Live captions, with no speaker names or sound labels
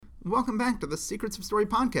Welcome back to the Secrets of Story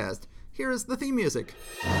podcast. Here is the theme music.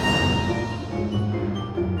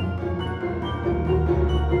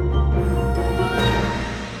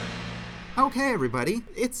 Okay, everybody.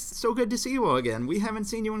 It's so good to see you all again. We haven't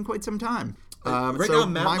seen you in quite some time. Right now,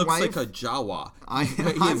 Matt looks like a Jawa.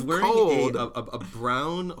 He's wearing a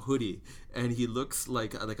brown hoodie, and he looks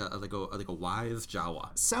like a wise Jawa.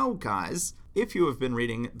 So, guys, if you have been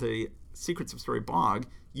reading the Secrets of Story blog,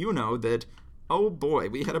 you know that, oh boy,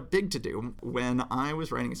 we had a big to-do when I was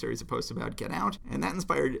writing a series of posts about Get Out, and that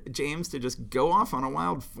inspired James to just go off on a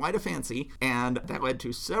wild flight of fancy, and that led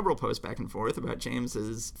to several posts back and forth about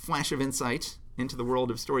James's flash of insight into the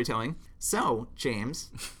world of storytelling. So,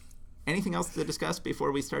 James, anything else to discuss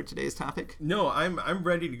before we start today's topic? No, I'm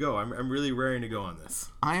ready to go. I'm really raring to go on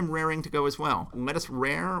this. I am raring to go as well. Let us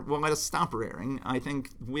rare. Well, let us stop raring. I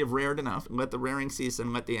think we have rared enough. Let the raring cease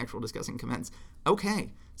and let the actual discussing commence.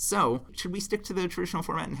 Okay. So, should we stick to the traditional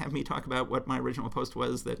format and have me talk about what my original post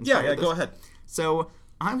was that inspired Yeah, this? go ahead. So,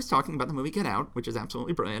 I was talking about the movie Get Out, which is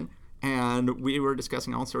absolutely brilliant, and we were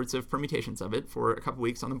discussing all sorts of permutations of it for a couple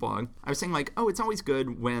weeks on the blog. I was saying, like, oh, it's always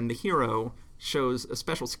good when the hero shows a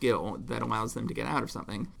special skill that allows them to get out of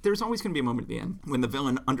something. There's always going to be a moment at the end when the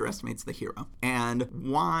villain underestimates the hero. And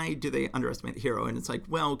why do they underestimate the hero? And it's like,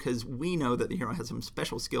 well, because we know that the hero has some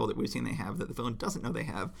special skill that we've seen they have that the villain doesn't know they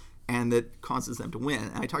have, and that causes them to win.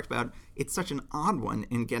 And I talked about it's such an odd one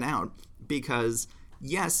in Get Out because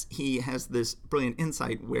yes, he has this brilliant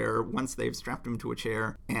insight where once they've strapped him to a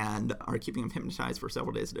chair and are keeping him hypnotized for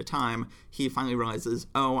several days at a time, he finally realizes,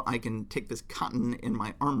 oh, I can take this cotton in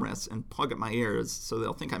my armrests and plug up my ears so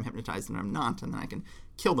they'll think I'm hypnotized and I'm not, and then I can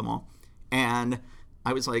kill them all. And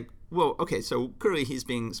I was like, whoa, okay, so clearly he's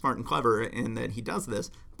being smart and clever in that he does this,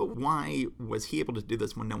 but why was he able to do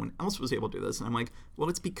this when no one else was able to do this? And I'm like, well,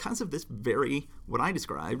 it's because of this what I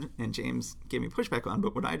described, and James gave me pushback on,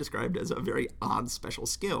 but what I described as a very odd special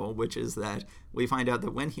skill, which is that we find out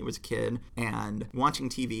that when he was a kid and watching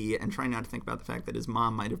TV and trying not to think about the fact that his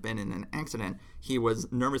mom might have been in an accident, he was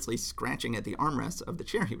nervously scratching at the armrests of the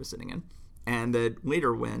chair he was sitting in. And that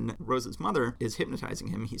later when Rose's mother is hypnotizing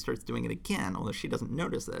him, he starts doing it again, although she doesn't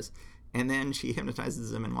notice this. And then she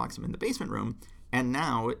hypnotizes him and locks him in the basement room. And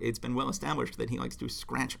now it's been well established that he likes to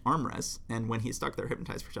scratch armrests. And when he's stuck there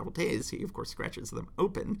hypnotized for several days, he, of course, scratches them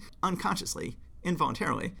open unconsciously,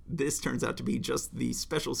 involuntarily. This turns out to be just the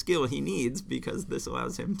special skill he needs because this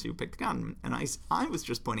allows him to pick the cotton. And I was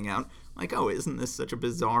just pointing out, like, oh, isn't this such a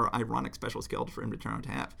bizarre, ironic special skill for him to turn out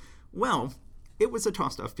to have? Well, it was a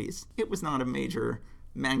tossed-off piece. It was not a major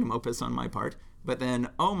magnum opus on my part. But then,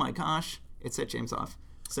 oh my gosh, it set James off.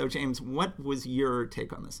 So, James, what was your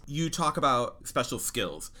take on this? You talk about special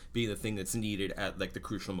skills being the thing that's needed at, like, the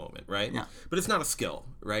crucial moment, right? Yeah. But it's not a skill,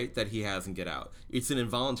 right, that he has in Get Out. It's an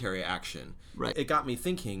involuntary action. Right. It got me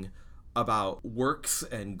thinking about works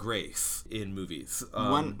and grace in movies.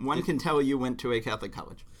 One can tell you went to a Catholic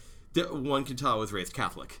college. One can tell I was raised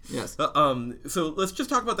Catholic. Yes. So let's just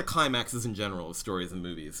talk about the climaxes in general of stories and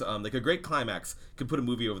movies. Like a great climax could put a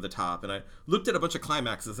movie over the top. And I looked at a bunch of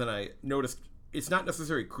climaxes and I noticed it's not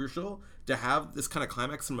necessarily crucial to have this kind of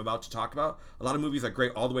climax I'm about to talk about. A lot of movies are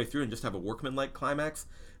great all the way through and just have a workman-like climax.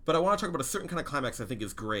 But I want to talk about a certain kind of climax I think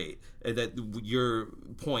is great, that your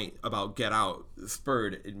point about Get Out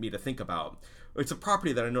spurred me to think about. It's a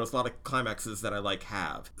property that I notice a lot of climaxes that I like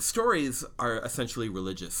have. Stories are essentially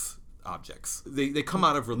religious objects. They come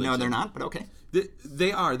out of religion. No, they're not, but okay.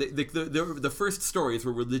 They are. The first stories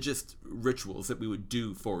were religious rituals that we would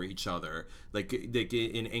do for each other, like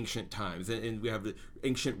in ancient times. And we have the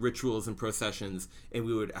ancient rituals and processions, and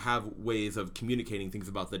we would have ways of communicating things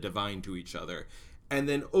about the divine to each other. And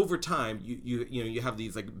then over time, you have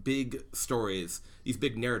these like big stories, these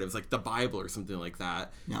big narratives, like the Bible or something like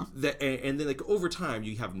that. Yeah. And then like over time,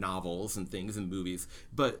 you have novels and things and movies.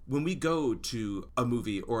 But when we go to a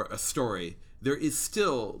movie or a story, there is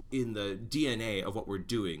still in the DNA of what we're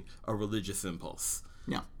doing a religious impulse.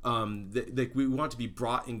 Yeah. We want to be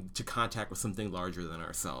brought into contact with something larger than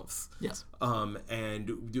ourselves. Yes.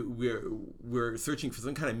 And we're searching for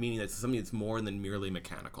some kind of meaning that's something that's more than merely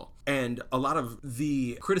mechanical. And a lot of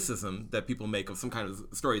the criticism that people make of some kind of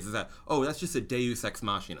stories is that, oh, that's just a deus ex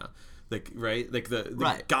machina. Like, right? Like the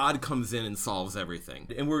right. God comes in and solves everything.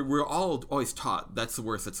 And we're all always taught that's the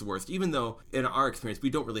worst, even though in our experience, we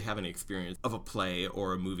don't really have any experience of a play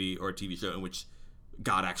or a movie or a TV show in which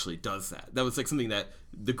God actually does that. That was like something that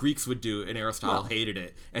the Greeks would do, and Aristotle hated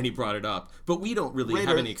it, and he brought it up. But we don't really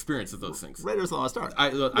have any experience with those things. Raiders of the Lost Ark.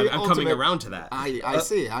 I'm coming around to that. I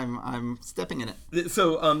see. I'm stepping in it.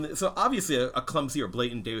 So obviously a clumsy or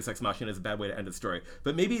blatant Deus Ex Machina is a bad way to end a story.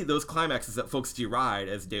 But maybe those climaxes that folks deride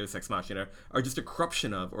as Deus Ex Machina are just a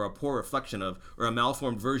corruption of, or a poor reflection of, or a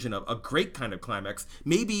malformed version of a great kind of climax.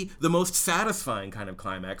 Maybe the most satisfying kind of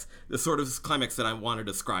climax, the sort of climax that I want to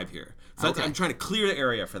describe here. So I'm trying to clear the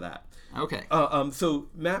area for that. Okay. So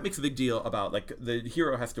Matt makes a big deal about like the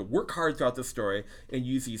hero has to work hard throughout the story and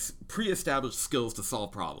use these pre-established skills to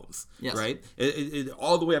solve problems. Yes. Right?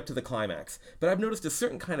 All the way up to the climax. But I've noticed a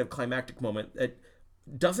certain kind of climactic moment that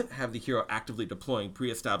doesn't have the hero actively deploying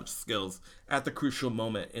pre-established skills at the crucial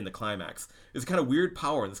moment in the climax. There's a kind of weird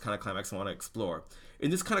power in this kind of climax I want to explore.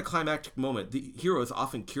 In this kind of climactic moment, the hero is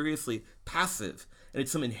often curiously passive, and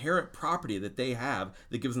it's some inherent property that they have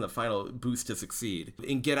that gives them the final boost to succeed.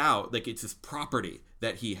 In Get Out, like it's this property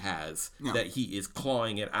that he has, that he is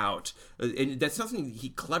clawing it out. And that's something he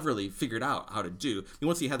cleverly figured out how to do. I mean,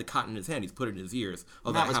 once he had the cotton in his hand, he's put it in his ears.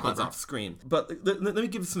 All that happens off screen. But let me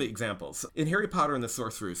give you some examples. In Harry Potter and the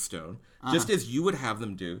Sorcerer's Stone, just as you would have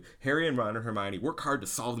them do, Harry and Ron and Hermione work hard to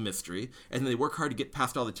solve the mystery, and then they work hard to get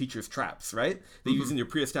past all the teacher's traps, right? They're using their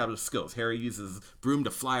pre-established skills. Harry uses broom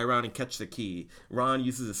to fly around and catch the key. Ron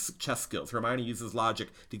uses his chess skills. Hermione uses logic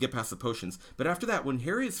to get past the potions. But after that, when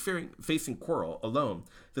Harry is facing Quirrell alone,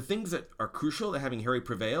 the things that are crucial to having Harry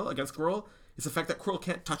prevail against Quirrell is the fact that Quirrell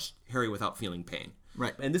can't touch Harry without feeling pain.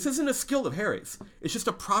 Right. And this isn't a skill of Harry's. It's just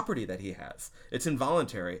a property that he has. It's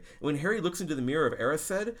involuntary. When Harry looks into the mirror of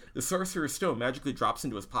Erised, the Sorcerer's Stone magically drops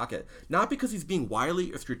into his pocket, not because he's being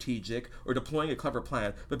wily or strategic or deploying a clever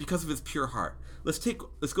plan, but because of his pure heart. Let's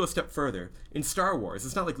go a step further. In Star Wars,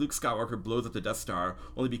 it's not like Luke Skywalker blows up the Death Star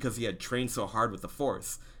only because he had trained so hard with the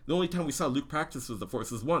Force. The only time we saw Luke practice with the Force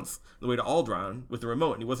was once, on the way to Alderaan with the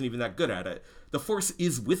remote, and he wasn't even that good at it. The Force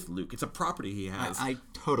is with Luke. It's a property he has. I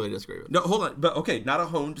totally disagree with that. No, hold on. But okay, not a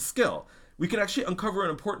honed skill. We can actually uncover an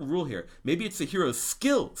important rule here. Maybe it's the hero's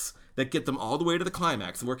skills that get them all the way to the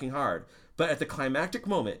climax and working hard. But at the climactic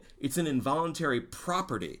moment, it's an involuntary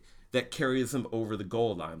property that carries them over the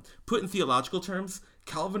goal line. Put in theological terms,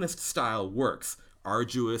 Calvinist style works,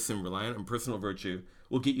 arduous and reliant on personal virtue,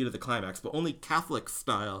 will get you to the climax, but only Catholic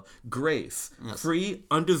style grace, free,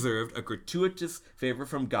 undeserved, a gratuitous favor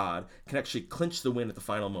from God, can actually clinch the win at the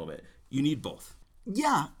final moment. You need both.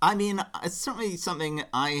 Yeah, I mean, it's certainly something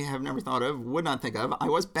I have never thought of, would not think of. I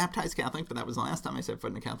was baptized Catholic, but that was the last time I set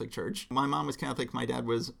foot in a Catholic church. My mom was Catholic, my dad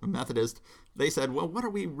was a Methodist. They said, well, what are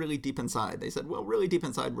we really deep inside? They said, well, really deep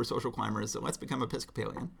inside, we're social climbers, so let's become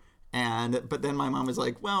Episcopalian. But then my mom was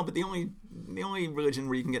like, well, but the only religion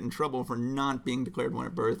where you can get in trouble for not being declared one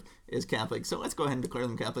at birth is Catholic. So let's go ahead and declare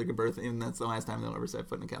them Catholic at birth, and that's the last time they'll ever set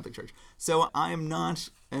foot in a Catholic church. So I am not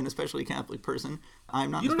an especially Catholic person.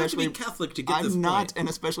 I'm not. You don't especially, have to be Catholic to get this point. I'm not an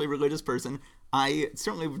especially religious person. I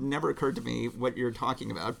certainly never occurred to me what you're talking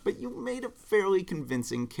about, but you made a fairly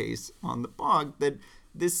convincing case on the blog that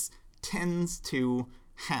this tends to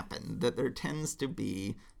happen, that there tends to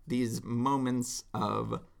be these moments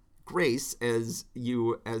of grace, as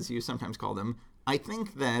you sometimes call them. I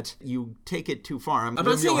think that you take it too far. I'm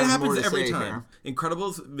not saying it happens every time.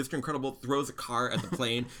 Incredibles, Mr. Incredible throws a car at the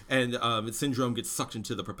plane, and Syndrome gets sucked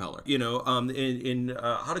into the propeller. You know, in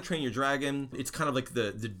How to Train Your Dragon, it's kind of like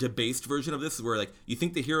the debased version of this, where like you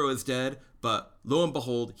think the hero is dead, but lo and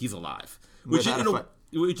behold, he's alive. Which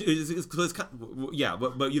Which is kind of, yeah,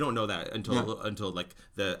 but you don't know that until like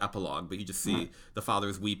the epilogue. But you just see the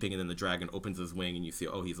father's weeping, and then the dragon opens his wing, and you see,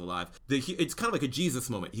 oh, he's alive. It's kind of like a Jesus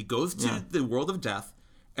moment. He goes to the world of death,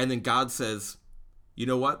 and then God says, "You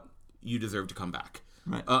know what? You deserve to come back."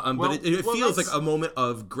 Right. But it feels like a moment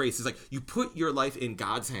of grace. It's like you put your life in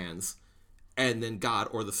God's hands, and then God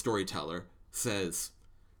or the storyteller says,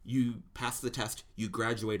 you passed the test, you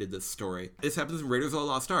graduated this story. This happens in Raiders of the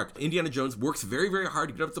Lost Ark. Indiana Jones works very, very hard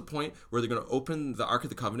to get up to the point where they're going to open the Ark of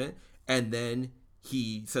the Covenant, and then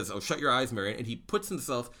he says, oh, shut your eyes, Marion, and he puts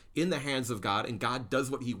himself in the hands of God, and God does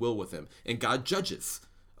what he will with him, and God judges.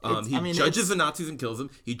 He judges the Nazis and kills them.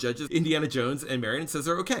 He judges Indiana Jones and Marion and says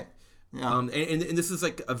they're okay. Yeah. And this is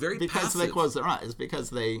like a very because they close their eyes, because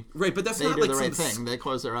they but that's they not do like the right thing. They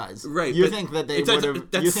close their eyes. Right. You think that they would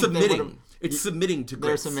have? That's submitting. It's submitting to grace.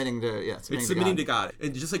 They're submitting to It's submitting to God.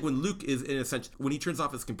 And just like when Luke is in a sense, when he turns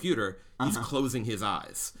off his computer, he's closing his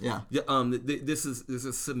eyes. Yeah. This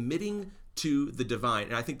is submitting to the divine.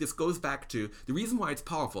 And I think this goes back to the reason why it's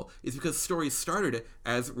powerful is because stories started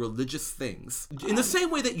as religious things. In the same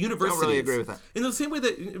way that universities... I don't really agree with that. In the same way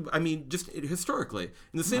that, I mean, just historically,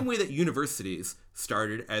 in the same way that universities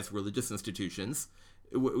started as religious institutions,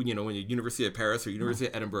 you know, when the University of Paris or University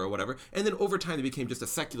of Edinburgh or whatever. And then over time, they became just a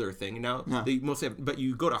secular thing. And now they mostly have, but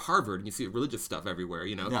you go to Harvard and you see religious stuff everywhere,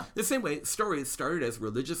 you know. Yeah. The same way, stories started as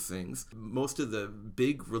religious things. Most of the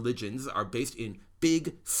big religions are based in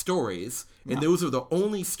big stories, and those are the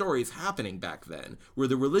only stories happening back then, were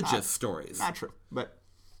the religious stories. Not true, but...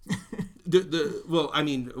 Well, I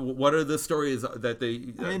mean, what are the stories that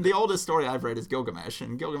they... I mean, the oldest story I've read is Gilgamesh,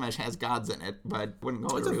 and Gilgamesh has gods in it, but wouldn't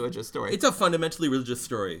call it a religious story. It's a fundamentally religious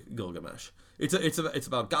story, Gilgamesh. It's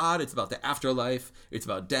about God, it's about the afterlife, it's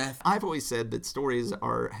about death. I've always said that stories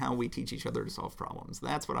are how we teach each other to solve problems.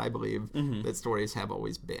 That's what I believe that stories have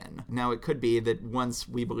always been. Now, it could be that once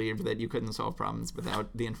we believed that you couldn't solve problems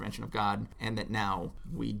without the intervention of God, and that now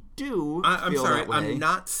we do I'm feel sorry, that way. I'm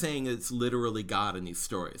not saying it's literally God in these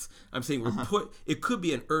stories. I'm saying it could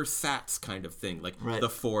be an ersatz kind of thing, like the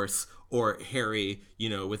Force or Harry, you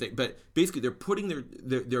know, with it. But basically, they're putting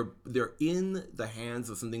they're in the hands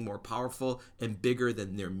of something more powerful and bigger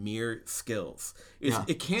than their mere skills.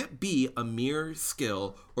 It can't be a mere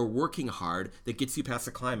skill or working hard that gets you past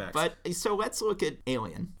the climax. But so let's look at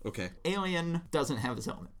Alien. Okay. Alien doesn't have this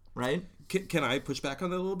element, right? Can I push back on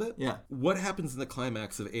that a little bit? Yeah. What happens in the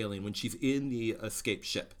climax of Alien when she's in the escape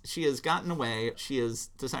ship? She has gotten away. She has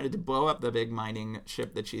decided to blow up the big mining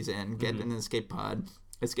ship that she's in, get in an escape pod,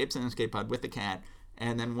 escapes in an escape pod with the cat,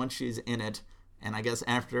 and then once she's in it, and I guess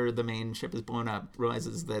after the main ship is blown up,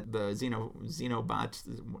 realizes that the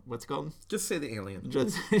Xenobot, what's it called? Just say the alien.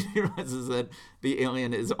 She realizes that the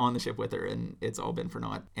alien is on the ship with her, and it's all been for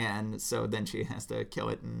naught. And so then she has to kill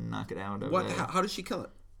it and knock it out of How does she kill it?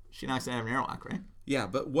 She knocks it out of an airlock, right? Yeah,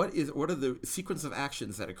 but what are the sequence of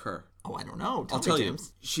actions that occur? Oh, I don't know. I'll tell you.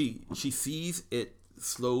 She sees it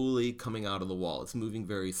slowly coming out of the wall. It's moving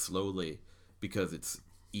very slowly because it's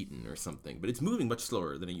eaten or something, but it's moving much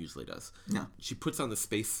slower than it usually does. Yeah. She puts on the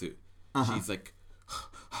spacesuit. She's like,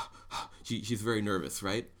 she's very nervous,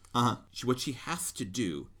 right? What she has to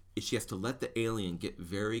do is she has to let the alien get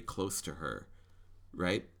very close to her,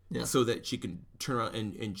 right? Yeah. So that she can turn around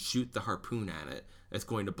and shoot the harpoon at it that's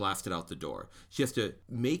going to blast it out the door. She has to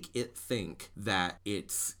make it think that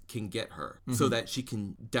it can get her so that she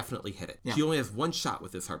can definitely hit it. Yeah. She only has one shot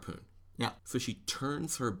with this harpoon. Yeah. So she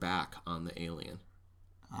turns her back on the alien.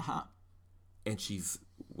 And she's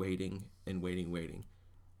waiting and waiting.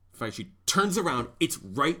 Finally, she turns around. It's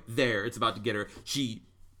right there. It's about to get her. She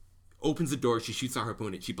opens the door. She shoots a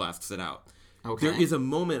harpoon and she blasts it out. Okay. There is a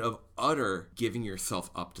moment of utter giving yourself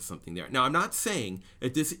up to something there. Now, I'm not saying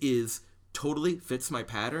that this is totally fits my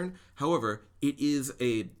pattern. However, it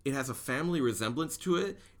has a family resemblance to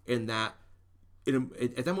it in that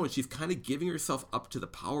at that moment she's kind of giving herself up to the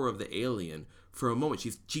power of the alien for a moment.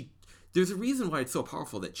 There's a reason why it's so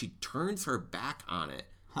powerful that she turns her back on it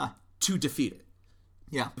to defeat it.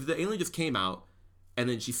 Yeah. If the alien just came out and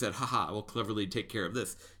then she said, haha, I will cleverly take care of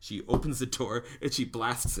this. She opens the door and she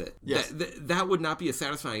blasts it. Yes. That would not be as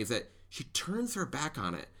satisfying as that she turns her back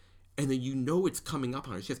on it and then you know it's coming up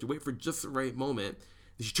on her. She has to wait for just the right moment.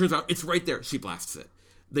 She turns out, it's right there. She blasts it.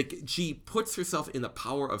 Like, she puts herself in the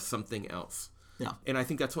power of something else. Yeah. And I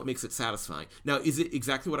think that's what makes it satisfying. Now, is it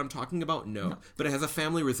exactly what I'm talking about? No. But it has a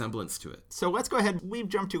family resemblance to it. So let's go ahead. We've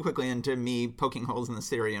jumped too quickly into me poking holes in this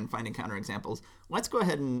theory and finding counterexamples. Let's go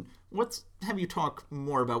ahead and let's have you talk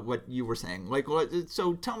more about what you were saying.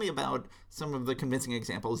 So tell me about some of the convincing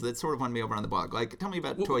examples that sort of won me over on the blog. Tell me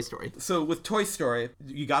about Toy Story. So with Toy Story,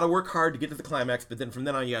 you got to work hard to get to the climax, but then from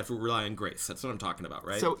then on you have to rely on grace. That's what I'm talking about,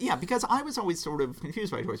 right? So, yeah, because I was always sort of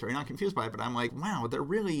confused by Toy Story. Not confused by it, but I'm like, wow, they're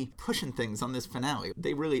really pushing things on this finale.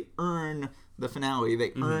 They really earn the finale.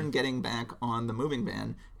 They earn getting back on the moving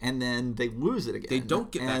van, and then they lose it again. They don't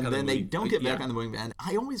get back on the moving van. And then they don't get back on the moving van.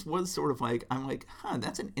 I always was sort of like,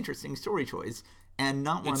 that's an interesting story choice. And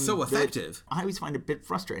not one. It's so effective. I always find it a bit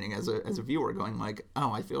frustrating as a viewer, going like,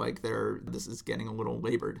 oh, I feel like this is getting a little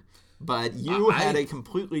labored. But you had a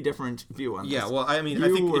completely different view on this. Yeah, well, I mean, I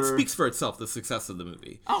think it speaks for itself, the success of the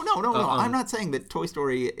movie. Oh, no. I'm not saying that Toy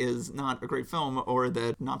Story is not a great film or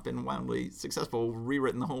that not been wildly successful,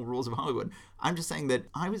 rewritten the whole rules of Hollywood. I'm just saying that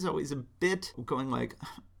I was always a bit going like,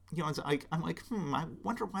 I'm like, I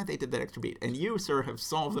wonder why they did that extra beat. And you, sir, have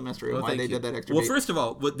solved the mystery of why they did that extra beat. Well, first of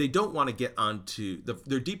all, what they don't want to get onto,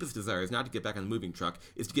 their deepest desire is not to get back on the moving truck,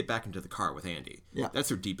 is to get back into the car with Andy. Yeah. That's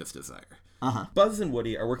their deepest desire. Buzz and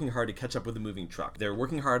Woody are working hard to catch up with the moving truck. They're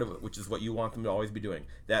working hard, which is what you want them to always be doing.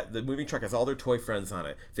 That the moving truck has all their toy friends on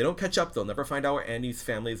it. If they don't catch up, they'll never find out where Andy's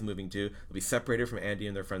family is moving to. They'll be separated from Andy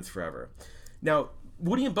and their friends forever. Now,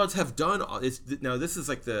 Woody and Buzz have done all this. Now, this is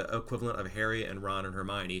like the equivalent of Harry and Ron and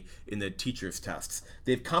Hermione in the teacher's tests.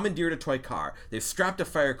 They've commandeered a toy car. They've strapped a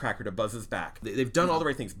firecracker to Buzz's back. They've done all the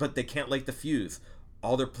right things, but they can't light the fuse.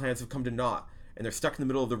 All their plans have come to naught, and they're stuck in the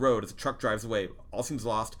middle of the road as the truck drives away. All seems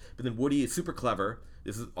lost, but then Woody is super clever.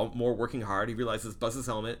 This is more working hard. He realizes Buzz's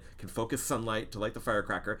helmet can focus sunlight to light the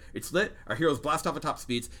firecracker. It's lit. Our heroes blast off at top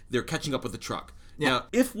speeds. They're catching up with the truck. Yeah. Now,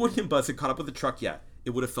 if Woody and Buzz had caught up with the truck yet, it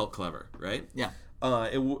would have felt clever, right? Yeah.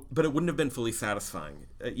 But it wouldn't have been fully satisfying,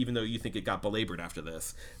 even though you think it got belabored after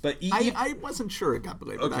this. But I wasn't sure it got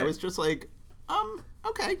belabored. Okay. I was just like,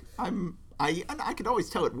 okay. I could always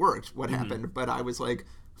tell it worked what happened, but I was like,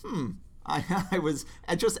 I was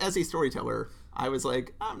just as a storyteller, I was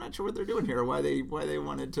like, I'm not sure what they're doing here. Why they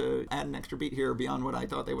wanted to add an extra beat here beyond what I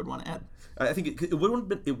thought they would want to add. I think it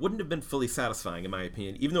wouldn't have been fully satisfying, in my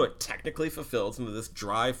opinion, even though it technically fulfilled some of this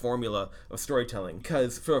dry formula of storytelling.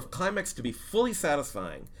 Because for a climax to be fully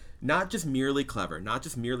satisfying, not just merely clever, not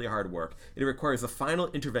just merely hard work, it requires a final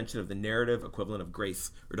intervention of the narrative equivalent of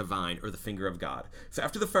grace or divine or the finger of God. So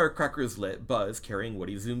after the firecracker is lit, Buzz, carrying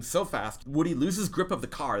Woody, zooms so fast, Woody loses grip of the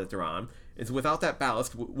car that they're on, and so without that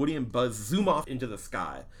ballast, Woody and Buzz zoom off into the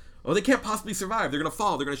sky. Oh, they can't possibly survive. They're going to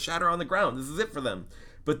fall. They're going to shatter on the ground. This is it for them.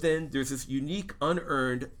 But then there's this unique,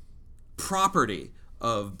 unearned property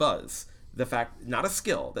of Buzz. The fact, not a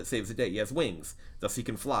skill that saves the day. He has wings, thus he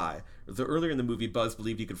can fly. So earlier in the movie, Buzz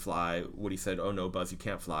believed he could fly. Woody said, oh no, Buzz, you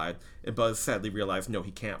can't fly. And Buzz sadly realized, no,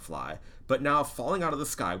 he can't fly. But now, falling out of the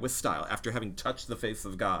sky with style, after having touched the face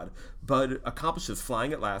of God, Bud accomplishes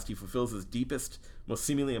flying at last. He fulfills his deepest, most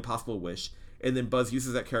seemingly impossible wish. And then Buzz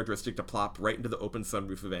uses that characteristic to plop right into the open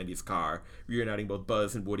sunroof of Andy's car, reuniting both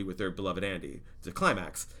Buzz and Woody with their beloved Andy. It's a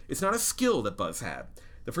climax. It's not a skill that Buzz had.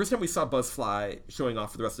 The first time we saw Buzz fly, showing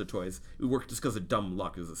off for the rest of the toys, it worked just because of dumb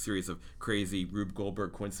luck. It was a series of crazy Rube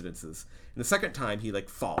Goldberg coincidences. And the second time, he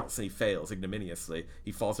falls, and he fails ignominiously.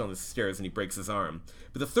 He falls down the stairs, and he breaks his arm.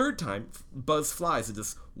 But the third time, Buzz flies at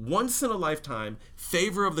this once-in-a-lifetime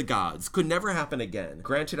favor of the gods. Could never happen again.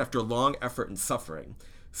 Granted after long effort and suffering.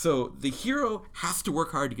 So the hero has to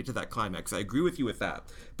work hard to get to that climax. I agree with you with that.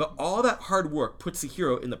 But all that hard work puts the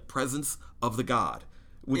hero in the presence of the god,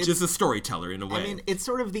 which is a storyteller in a way. I mean, it's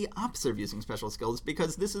sort of the opposite of using special skills,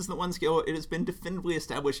 because this is the one skill it has been definitively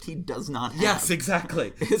established he does not have. Yes,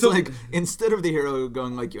 exactly. It's like, instead of the hero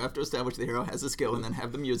going like, you have to establish the hero has a skill and then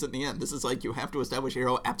have them use it in the end, this is like, you have to establish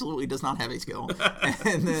hero absolutely does not have a skill.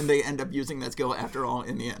 And then they end up using that skill after all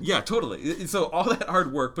in the end. Yeah, totally. So all that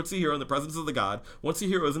hard work puts the hero in the presence of the god. Once the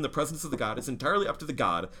hero is in the presence of the god, it's entirely up to the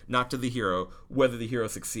god, not to the hero, whether the hero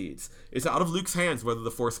succeeds. It's out of Luke's hands whether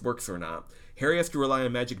the force works or not. Harry has to rely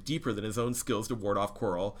on magic deeper than his own skills to ward off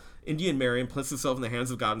Quirrell. Indy and Marion place themselves in the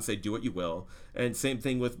hands of God and say, do what you will. And same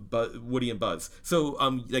thing with Woody and Buzz. So,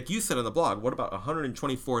 like you said on the blog, what about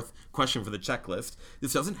 124th question for the checklist?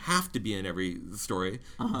 This doesn't have to be in every story,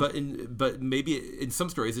 but maybe in some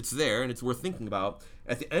stories it's there, and it's worth thinking about.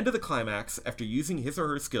 At the end of the climax, after using his or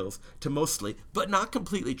her skills to mostly, but not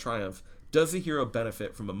completely triumph, does the hero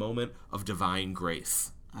benefit from a moment of divine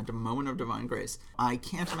grace? At a moment of divine grace. I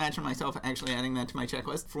can't imagine myself actually adding that to my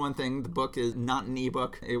checklist. For one thing, the book is not an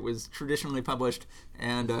ebook. It was traditionally published,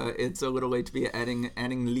 and it's a little late to be adding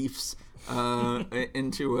leafs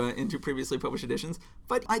into previously published editions.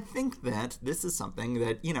 But I think that this is something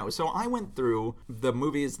that, so I went through the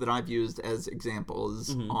movies that I've used as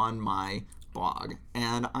examples on my blog,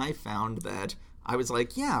 and I found that I was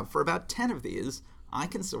like, yeah, for about 10 of these, I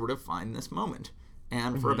can sort of find this moment.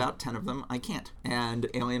 And for about 10 of them, I can't. And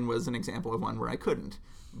Alien was an example of one where I couldn't.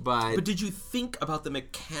 But did you think about the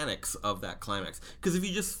mechanics of that climax? Because if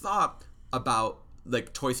you just thought about,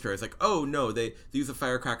 like, Toy Story, it's like, oh, no, they use a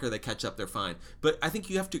firecracker, they catch up, they're fine. But I think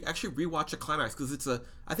you have to actually rewatch a climax, because it's,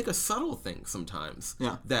 I think, a subtle thing sometimes.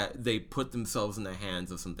 Yeah. That they put themselves in the hands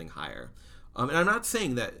of something higher. And I'm not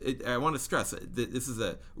saying that, I want to stress that this is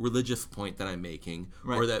a religious point that I'm making,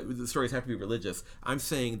 or that the stories have to be religious. I'm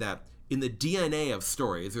saying that in the DNA of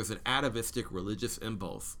stories, there's an atavistic religious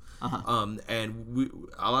impulse. And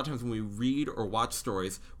a lot of times when we read or watch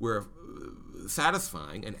stories, we're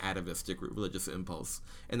satisfying an atavistic religious impulse.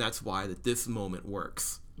 And that's why this moment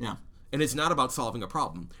works. Yeah. And it's not about solving a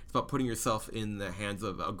problem. It's about putting yourself in the hands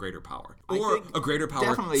of a greater power. Or a greater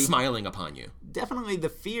power smiling upon you. Definitely the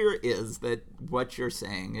fear is that what you're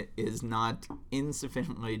saying is not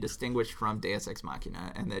insufficiently distinguished from Deus Ex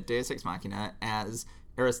Machina, and that Deus Ex Machina, as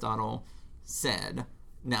Aristotle said.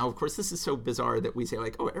 Now, of course, this is so bizarre that we say,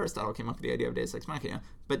 like, oh, Aristotle came up with the idea of Deus Ex Machina,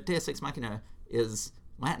 but Deus Ex Machina is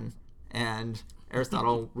Latin, and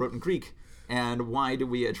Aristotle wrote in Greek, and why do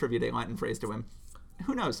we attribute a Latin phrase to him?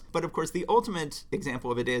 Who knows? But, of course, the ultimate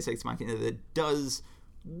example of a Deus Ex Machina that does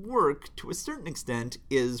work to a certain extent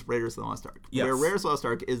is Raiders of the Lost Ark, where Raiders of the Lost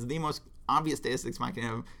Ark is the most obvious Deus Ex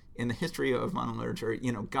Machina in the history of modern literature.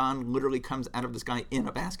 Gon literally comes out of the sky in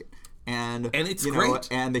a basket. And it's great.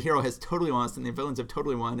 And the hero has totally lost, and the villains have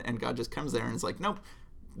totally won, and God just comes there and is like, nope.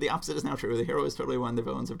 The opposite is now true. The hero has totally won. The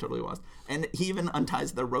villains have totally lost. And he even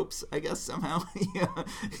unties the ropes, I guess, somehow.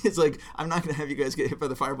 He's like, I'm not going to have you guys get hit by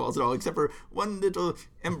the fireballs at all, except for one little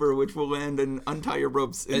ember which will land and untie your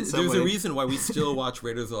ropes in some There's way. a reason why we still watch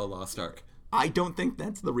Raiders of the Lost Ark. I don't think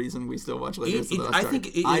that's the reason we still watch Raiders of the Lost Ark.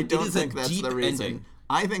 I don't is think a that's deep the reason. ending.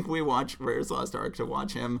 I think we watch Raiders of the Lost Ark to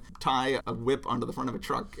watch him tie a whip onto the front of a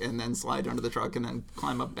truck and then slide under the truck and then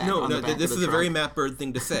climb up back on the back this of the is truck. a very Matt Bird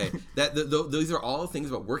thing to say. That those are all things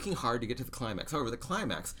about working hard to get to the climax. However, the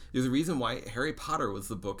climax, there's a reason why Harry Potter was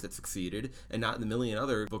the book that succeeded and not the million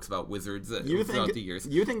other books about wizards throughout the years.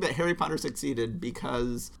 You think that Harry Potter succeeded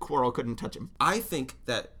because Quirrell couldn't touch him? I think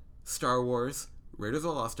that Star Wars, Raiders of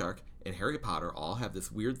the Lost Ark, and Harry Potter all have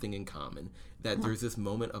this weird thing in common, that there's this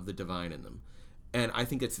moment of the divine in them. And I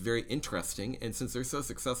think it's very interesting, and since they're so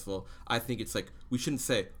successful, I think it's like, we shouldn't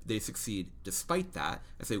say they succeed despite that.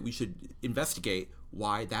 I say we should investigate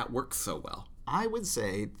why that works so well. I would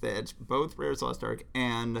say that both Raiders of the Lost Ark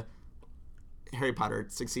and Harry Potter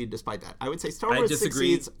succeed despite that. I would say Star Wars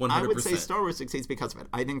succeeds. 100%. I would say Star Wars succeeds because of it.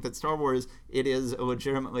 I think that Star Wars, it is a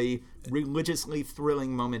legitimately religiously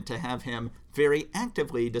thrilling moment to have him very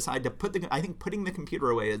actively decide to I think putting the computer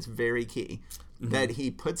away is very key. Mm-hmm. That he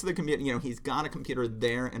puts the computer, he's got a computer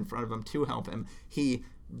there in front of him to help him. He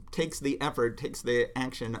takes the effort, takes the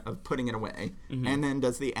action of putting it away, and then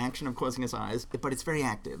does the action of closing his eyes, but it's very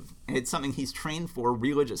active. It's something he's trained for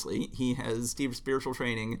religiously. He has deep spiritual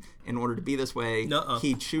training in order to be this way. Nuh-uh.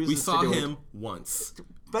 He chooses We saw to do him it. once.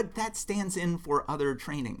 But that stands in for other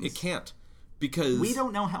trainings. It can't, because We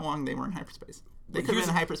don't know how long they were in hyperspace. They could have been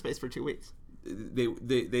in hyperspace for 2 weeks.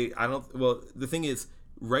 I don't. Well, the thing is,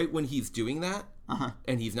 right when he's doing that,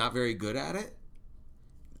 and he's not very good at it,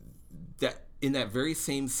 that in that very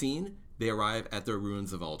same scene, they arrive at the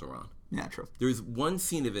ruins of Alderaan. Yeah, true. There's one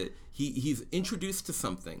scene of it. He's introduced to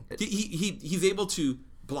something. He's able to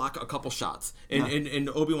block a couple shots, and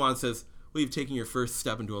Obi-Wan says, well, you've taken your first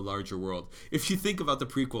step into a larger world. If you think about the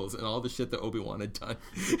prequels and all the shit that Obi-Wan had done,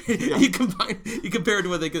 you compare it to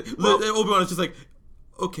what they could. Obi-Wan is just like,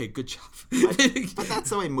 okay, good job. But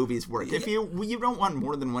that's the way movies work. If you don't want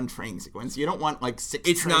more than one training sequence. You don't want like 6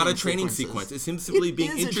 It's training not a training sequences. sequence. It's him simply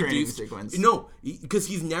being is a training introduced. sequence. No, because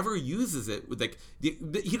he never uses it with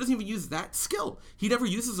he doesn't even use that skill. He never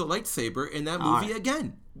uses a lightsaber in that movie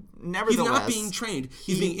again. Nevertheless, he's not being trained.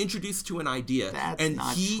 He's being introduced to an idea, and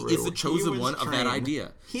he is the chosen one of that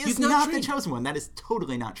idea. He's not the chosen one. That is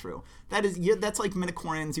totally not true. That's like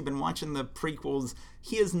midichlorians. You've been watching the prequels.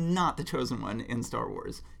 He is not the chosen one in Star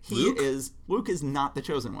Wars. Luke is not the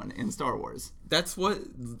chosen one in Star Wars. That's what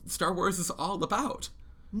Star Wars is all about.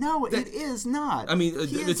 No, it is not. I mean,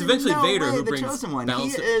 it's eventually Vader who brings chosen one.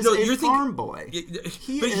 balance. He is a farm boy.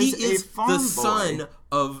 He is the son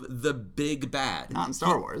of the big bad. Not in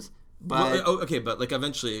Star Wars. But okay, but like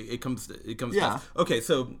eventually it comes past. Okay,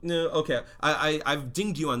 so I've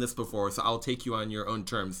dinged you on this before, so I'll take you on your own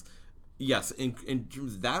terms. Yes, in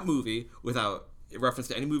terms of that movie, without reference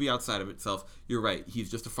to any movie outside of itself, you're right. He's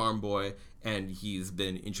just a farm boy, and he's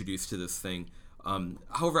been introduced to this thing.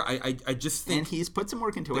 However, I just think... And he's put some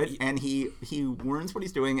work into it, and he learns what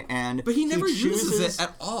he's doing, but he never uses it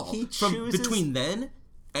at all. From between then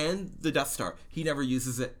and the Death Star, he never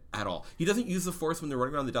uses it at all. He doesn't use the Force when they're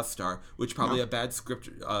running around the Death Star, which probably a bad script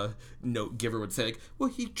note giver would say, like, well,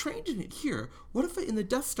 he trained in it here. What if in the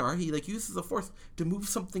Death Star he uses the Force to move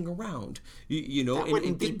something around? That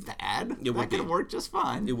wouldn't be bad. That could work just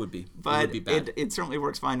fine. It would be. But it would be bad. It certainly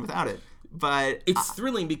works fine without it. But it's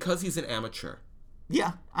thrilling because he's an amateur.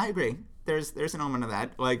 Yeah, I agree. There's an element of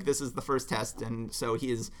that. Like, this is the first test, and so he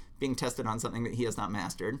is being tested on something that he has not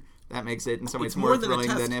mastered. That makes it in some ways more thrilling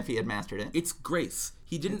than if he had mastered it. It's grace.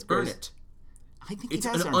 He didn't earn it. I think he it's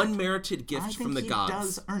does an earn unmerited gift from the gods. I think he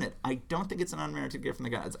does earn it. I don't think it's an unmerited gift from the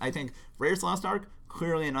gods. I think Raiders of the Lost Ark,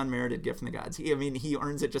 clearly an unmerited gift from the gods. He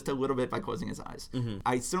earns it just a little bit by closing his eyes. Mm-hmm.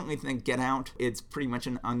 I certainly think Get Out, it's pretty much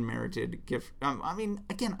an unmerited gift.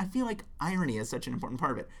 Again, I feel like irony is such an important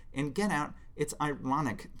part of it. In Get Out, it's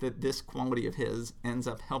ironic that this quality of his ends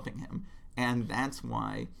up helping him, and that's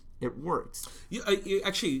why it works.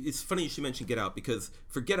 Actually, it's funny you should mention Get Out, because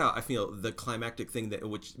for Get Out, I feel the climactic thing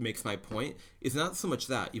which makes my point is not so much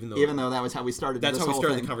that, even though that was how we started. That's how we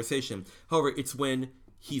started the conversation. However, it's when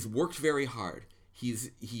he's worked very hard.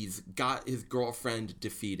 He's got his girlfriend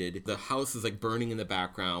defeated. The house is like burning in the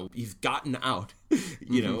background. He's gotten out,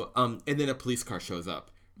 you know, and then a police car shows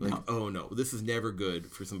up. Like, oh no, this is never good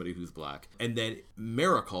for somebody who's black. And then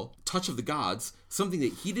miracle, touch of the gods, something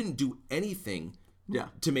that he didn't do anything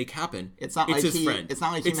to make happen. It's not like his he. friend. It's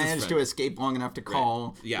not like he managed to escape long enough to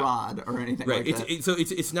call Rod or anything like that. So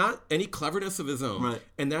it's not any cleverness of his own, Right.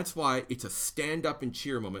 and that's why it's a stand up and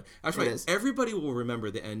cheer moment. That's It right. is. Everybody will remember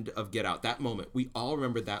the end of Get Out. That moment, we all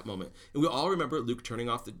remember that moment, and we all remember Luke turning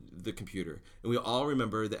off the computer, and we all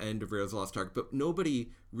remember the end of Raiders of the Lost Ark. But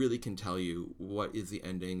nobody really can tell you what is the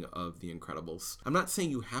ending of The Incredibles. I'm not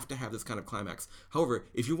saying you have to have this kind of climax. However,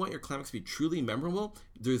 if you want your climax to be truly memorable,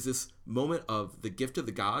 there's this moment of the gift of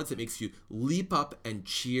the gods that makes you leap up and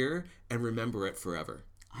cheer and remember it forever.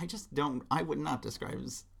 I would not describe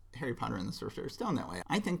Harry Potter and the Sorcerer's Stone that way.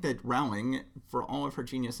 I think that Rowling, for all of her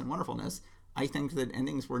genius and wonderfulness, I think that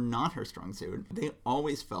endings were not her strong suit. They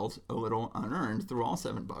always felt a little unearned through all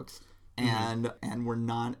 7 books, and were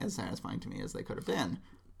not as satisfying to me as they could have been.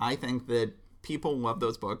 I think that people love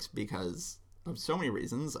those books because of so many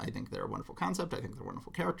reasons. I think they're a wonderful concept. I think they're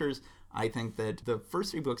wonderful characters. I think that the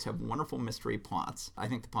first 3 books have wonderful mystery plots. I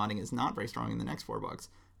think the plotting is not very strong in the next 4 books,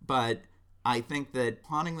 but I think that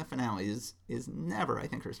plotting the finales is never, I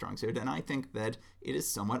think, her strong suit, and I think that it is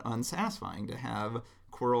somewhat unsatisfying to have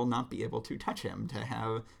Quirrell not be able to touch him, to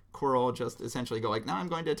have Quirrell just essentially go like, now I'm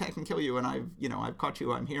going to attack and kill you, and I've caught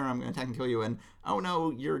you, I'm here, I'm going to attack and kill you, and oh no,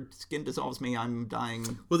 your skin dissolves me, I'm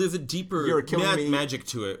dying. Well, there's a deeper magic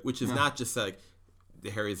to it, which is not just like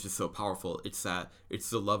Harry is just so powerful. It's that it's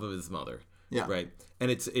the love of his mother. Yeah. Right.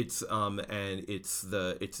 And it's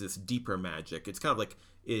this deeper magic. It's kind of like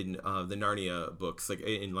in the Narnia books, like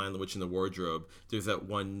in Lion, the Witch, and the Wardrobe. There's that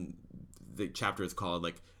one. The chapter is called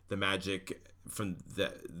like the magic from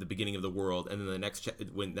the beginning of the world, and then the next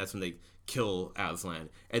that's when they kill Aslan,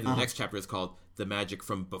 and then the next chapter is called the magic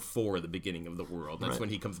from before the beginning of the world. That's when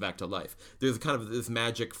he comes back to life. There's kind of this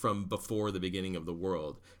magic from before the beginning of the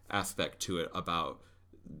world aspect to it about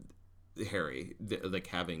Harry, like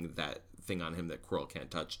having that thing on him that Quirrell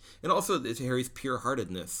can't touch, and also it's Harry's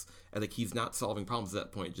pure-heartedness, and like he's not solving problems at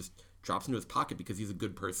that point, just drops into his pocket because he's a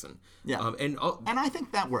good person. Yeah. And I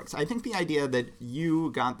think that works. I think the idea that you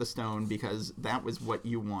got the stone because that was what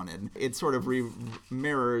you wanted, it sort of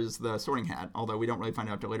mirrors the Sorting Hat, although we don't really find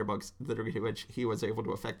out till later books the degree to which he was able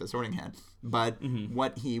to affect the Sorting Hat. But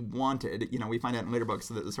what he wanted, we find out in later books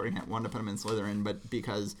that the Sorting Hat wanted to put him in Slytherin, but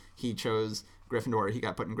because he chose Gryffindor, he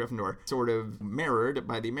got put in Gryffindor, sort of mirrored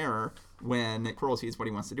by the mirror when Quirrell sees what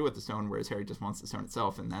he wants to do with the stone, whereas Harry just wants the stone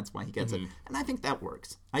itself, and that's why he gets it. And I think that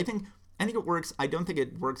works. I think it works. I don't think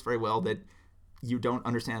it works very well that you don't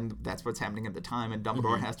understand that's what's happening at the time, and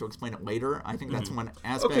Dumbledore has to explain it later. I think that's one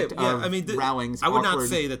aspect of Rowling's I would awkward, not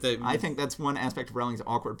say that I think that's one aspect of Rowling's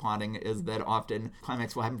awkward plotting, is that often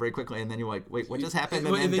climax will happen very quickly, and then you're like, wait, what just happened?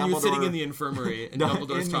 And then you're sitting in the infirmary, and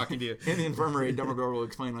Dumbledore's talking to you. In the infirmary, Dumbledore will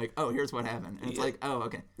explain, like, oh, here's what happened. And it's like, oh,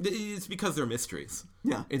 okay. It's because they're mysteries.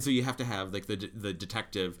 Yeah. And so you have to have, like, the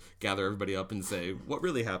detective gather everybody up and say, what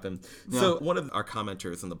really happened? Yeah. So one of our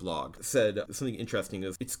commenters on the blog said something interesting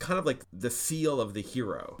is, it's kind of like the seal of the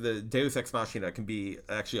hero. The Deus Ex Machina can be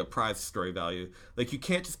actually a prized story value. Like, you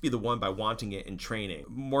can't just be the one by wanting it and training.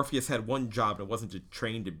 Morpheus had one job, and it wasn't to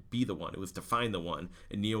train to be the one. It was to find the one,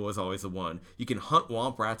 and Neo was always the one. You can hunt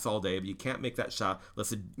womp rats all day, but you can't make that shot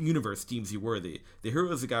unless the universe deems you worthy. The hero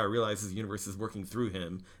is the guy who realizes the universe is working through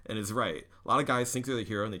him and is right. A lot of guys think they're the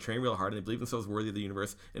hero, and they train real hard, and they believe themselves worthy of the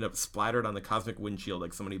universe, and end up splattered on the cosmic windshield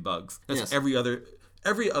like so many bugs. That's every other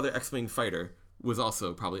X-Wing fighter was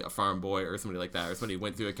also probably a farm boy or somebody like that, or somebody who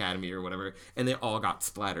went through academy or whatever, and they all got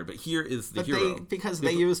splattered. But here is the hero. Because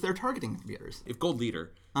they use their targeting computers. If Gold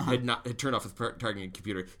Leader had turned off his targeting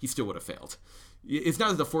computer, he still would have failed. It's not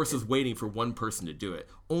that the Force is waiting for one person to do it.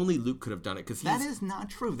 Only Luke could have done it because that is not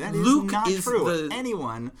true. That is not true.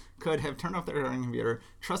 Anyone could have turned off their targeting computer,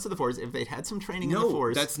 trusted the Force if they'd had some training in the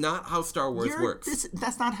Force. No, that's not how Star Wars works.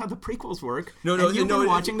 That's not how the prequels work. You've been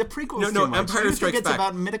watching the prequels too much. Empire Strikes Back. It's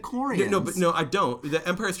about midichlorians. No, I don't. The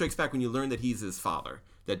Empire Strikes Back, when you learn that he's his father,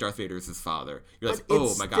 that Darth Vader is his father, you're like,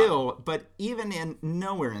 oh my god. But even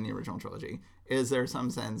nowhere in the original trilogy is there some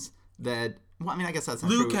sense that. Well, I mean, I guess that's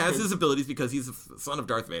not Luke true. Luke has his abilities because he's the son of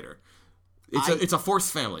Darth Vader. It's a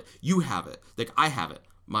Force family. You have it. Like, I have it.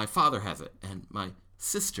 My father has it. And my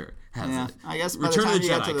sister has it. I guess by the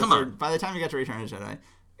time you get to Return of the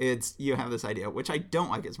Jedi, you have this idea, which I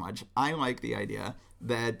don't like as much. I like the idea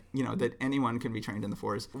that that anyone can be trained in the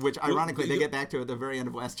Force, which ironically they get back to at the very end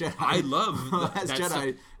of Last Jedi. I love Last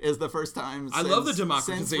Jedi is the first time. I love the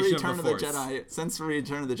democratization of the Force. Since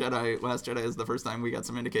Return of the Jedi, Last Jedi is the first time we got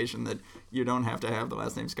some indication that you don't have to have the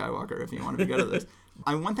last name Skywalker if you want to be good at this.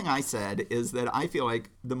 One thing I said is that I feel like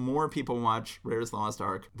the more people watch Raiders of the Lost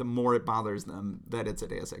Ark, the more it bothers them that it's a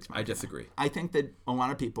Deus Ex Machina. I disagree. I think that a lot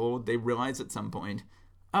of people, they realize at some point,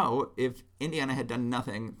 oh, if Indiana had done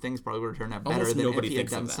nothing, things probably would have turned out better Almost than if nobody he had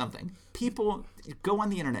thinks of done that. something. People go on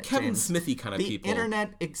the internet. Kevin James. Smithy kind of the people. The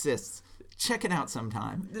internet exists. Check it out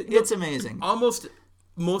sometime. It's amazing.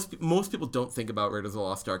 Most people don't think about Raiders of the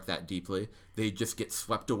Lost Ark that deeply. They just get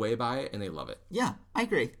swept away by it and they love it. Yeah, I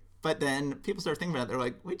agree. But then people start thinking about it. They're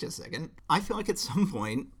like, wait just a second. I feel like at some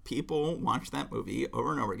point people watch that movie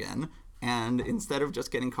over and over again. And instead of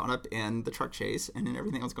just getting caught up in the truck chase and in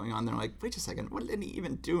everything else going on, they're like, wait a second, what did he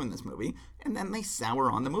even do in this movie? And then they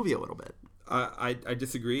sour on the movie a little bit. I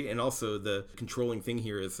disagree. And also the controlling thing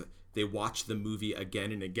here is they watch the movie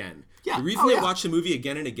again and again. Yeah. The reason they watch the movie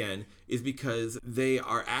again and again is because they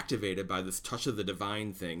are activated by this touch of the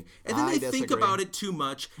divine thing. And then they think about it too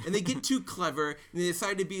much, and they get too clever, and they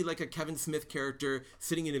decide to be like a Kevin Smith character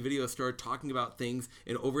sitting in a video store talking about things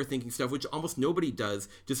and overthinking stuff, which almost nobody does.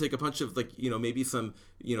 Just like a bunch of, like, maybe some,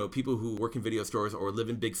 people who work in video stores or live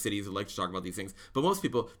in big cities who like to talk about these things. But most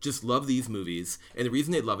people just love these movies, and the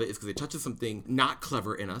reason they love it is because they touch something not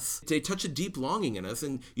clever in us. They touch a deep longing in us,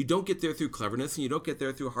 and you don't get there through cleverness, and you don't get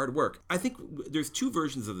there through hard work. I think there's two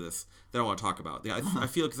versions of this that I want to talk about. I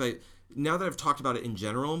feel because now that I've talked about it in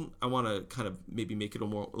general, I want to kind of maybe make it a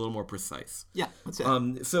little more precise. Yeah, that's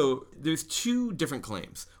it. So there's two different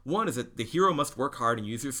claims. One is that the hero must work hard and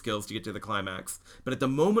use their skills to get to the climax, but at the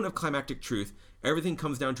moment of climactic truth, everything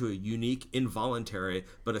comes down to a unique, involuntary,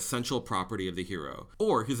 but essential property of the hero.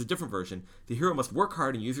 Or, here's a different version, the hero must work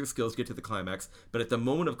hard and use their skills to get to the climax, but at the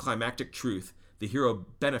moment of climactic truth, the hero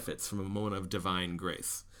benefits from a moment of divine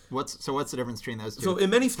grace. What's the difference between those two? So in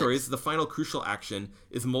many stories, the final crucial action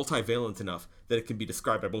is multivalent enough that it can be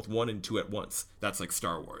described by both 1 and 2 at once. That's like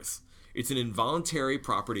Star Wars. It's an involuntary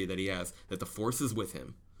property that he has, that the Force is with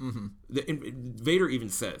him. Mm-hmm. Vader even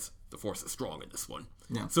says, the Force is strong in this one.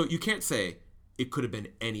 Yeah. So you can't say it could have been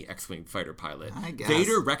any X-Wing fighter pilot. I guess.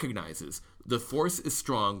 Vader recognizes the Force is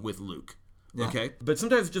strong with Luke. Yeah. Okay? But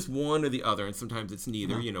sometimes it's just one or the other, and sometimes it's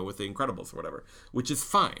neither, with the Incredibles or whatever, which is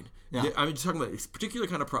fine. Yeah. I'm just talking about a particular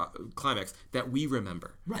kind of climax that we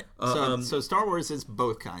remember. Right. So Star Wars is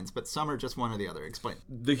both kinds, but some are just one or the other. Explain.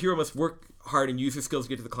 The hero must work hard and use his skills to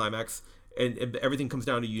get to the climax, and everything comes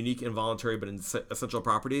down to unique, involuntary, but essential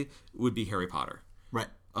property would be Harry Potter. Right.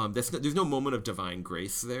 There's no moment of divine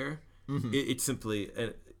grace there. Mm-hmm. It's simply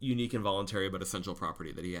a unique, involuntary, but essential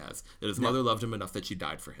property that he has. That his mother loved him enough that she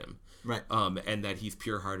died for him. Right. And that he's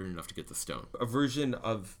pure-hearted enough to get the stone. A version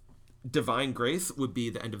of divine grace would be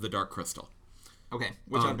the end of the Dark Crystal. Okay,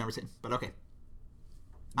 which I've never seen, but okay.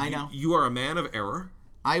 I know. You are a man of error.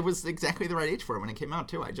 I was exactly the right age for it when it came out,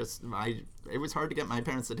 too. It was hard to get my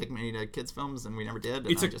parents to take me to kids' films, and we never did,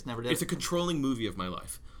 and I just never did. It's a controlling movie of my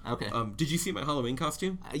life. Okay. Did you see my Halloween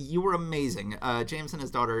costume? You were amazing. James and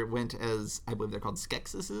his daughter went as, I believe they're called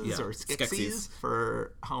Skeksis or Skeksis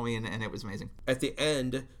for Halloween, and it was amazing. At the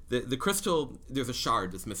end, the crystal, there's a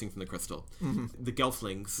shard that's missing from the crystal. Mm-hmm. The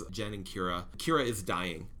Gelflings, Jen and Kira. Kira is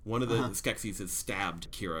dying. One of the Skeksis has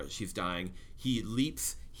stabbed Kira. She's dying. He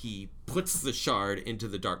leaps. He puts the shard into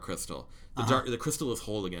the dark crystal. The crystal is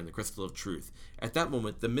whole again, the crystal of truth. At that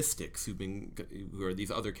moment, the mystics, who are these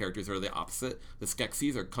other characters, are the opposite. The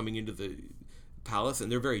Skeksis are coming into the palace,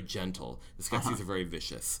 and they're very gentle. The Skeksis are very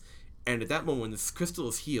vicious. And at that moment, when this crystal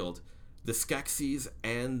is healed, the Skeksis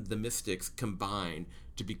and the mystics combine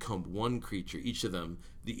to become one creature. Each of them,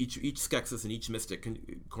 each Skeksis and each mystic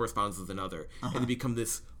corresponds with another, and they become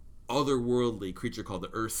this otherworldly creature called the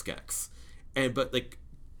Urskeks. But like,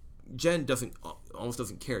 Jen almost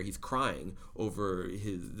doesn't care. He's crying over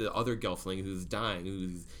the other Gelfling who's dying,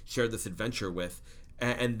 who's shared this adventure with,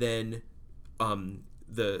 and then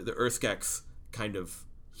the Urskeks kind of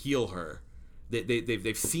heal her.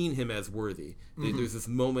 They've seen him as worthy. There's this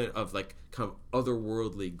moment of like kind of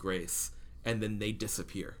otherworldly grace, and then they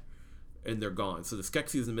disappear, and they're gone. So the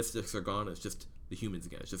Skeksis and Mystics are gone. It's just the humans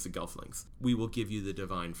again. It's just the Gelflings. We will give you the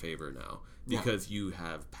divine favor now because you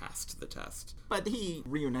have passed the test. But he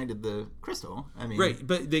reunited the crystal. I mean, right?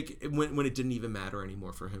 But when it didn't even matter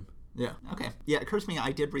anymore for him. Yeah. Okay. Yeah, it occurs to me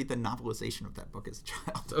I did read the novelization of that book as a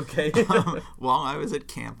child. Okay. While I was at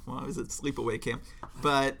camp, while I was at sleepaway camp.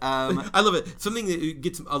 But I love it. Something that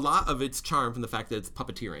gets a lot of its charm from the fact that it's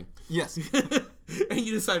puppeteering. Yes. And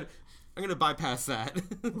you decide, I'm going to bypass that.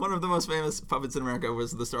 One of the most famous puppets in America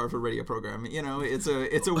was the star of a radio program. It's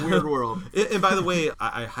a weird world. And by the way,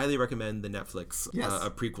 I highly recommend the Netflix a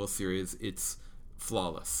prequel series. It's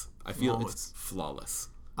flawless. I feel it's flawless.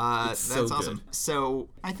 That's awesome. Good. So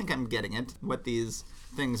I think I'm getting it, what these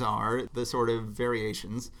things are, the sort of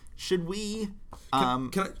variations. Should we...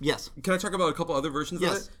 Yes. Can I talk about a couple other versions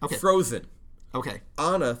of it? Okay. Frozen. Okay.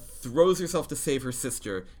 Anna throws herself to save her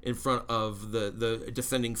sister in front of the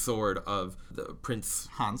descending sword of the Prince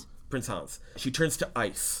Hans. She turns to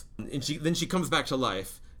ice, and she comes back to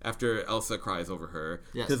life after Elsa cries over her.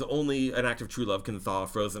 Yes. Because only an act of true love can thaw a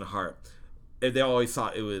frozen heart. And they always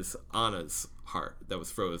thought it was Anna's heart that was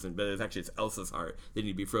frozen, but it's Elsa's heart that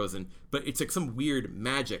needed to be frozen. But it's like some weird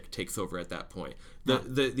magic takes over at that point.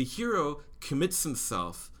 The hero commits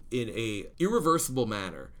himself in a irreversible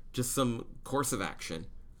manner, just some course of action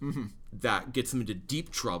that gets him into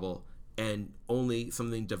deep trouble, and only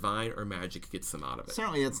something divine or magic gets them out of it.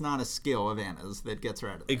 Certainly, it's not a skill of Anna's that gets her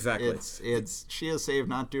out of it. Exactly. It's she is saved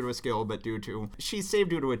not due to a skill, but she's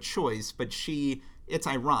saved due to a choice. But it's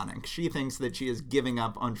ironic. She thinks that she is giving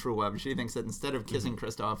up on true love. She thinks that instead of kissing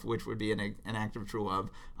Kristoff, which would be an act of true love,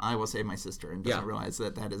 I will save my sister, and doesn't realize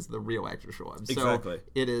that is the real act of true love. Exactly. So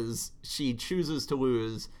it is. She chooses to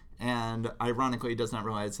lose. And ironically, does not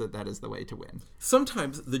realize that is the way to win.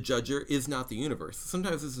 Sometimes the judger is not the universe.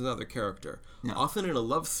 Sometimes it's another character. Yeah. Often in a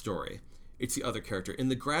love story, it's the other character. In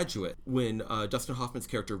The Graduate, when Dustin Hoffman's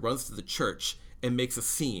character runs to the church and makes a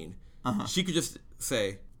scene, she could just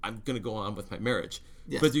say, I'm going to go on with my marriage.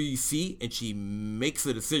 Yes. But do you see? And she makes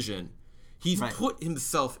a decision. He's put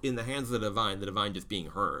himself in the hands of the divine just being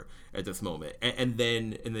her at this moment. And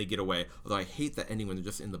then they get away. Although I hate that ending when they're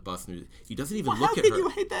just in the bus and he doesn't even look at her. How did you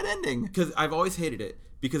hate that ending? Because I've always hated it.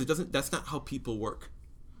 Because that's not how people work.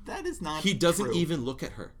 That is not He doesn't true. even look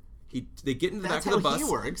at her. They get in the That's back of the how bus.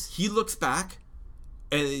 he works. He looks back,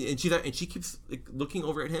 and she keeps like, looking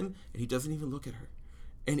over at him, and he doesn't even look at her.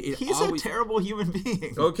 And he's a terrible human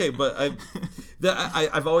being. Okay, but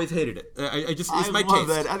I've always hated it. It's my love taste.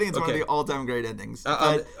 that. I think it's one of the all-time great endings.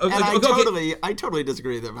 And okay. I totally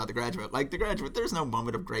disagree about The Graduate. Like The Graduate, there's no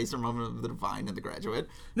moment of grace or moment of the divine in The Graduate.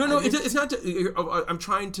 It's not. I'm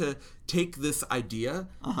trying to take this idea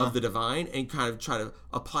of the divine and kind of try to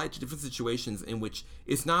apply it to different situations in which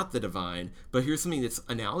it's not the divine, but here's something that's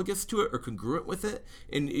analogous to it or congruent with it.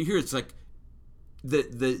 And here it's like.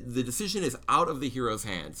 The decision is out of the hero's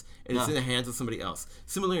hands, and it's in the hands of somebody else.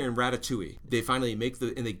 Similarly in Ratatouille, they finally and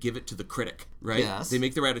they give it to the critic, right? Yes. They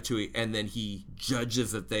make the Ratatouille, and then he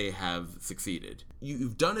judges that they have succeeded.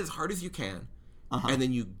 You've done as hard as you can, and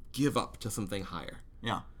then you give up to something higher.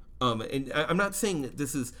 Yeah. And I'm not saying that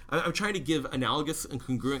this is... I'm trying to give analogous and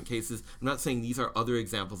congruent cases. I'm not saying these are other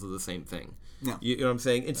examples of the same thing. Yeah. You know what I'm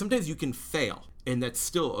saying? And sometimes you can fail, and that's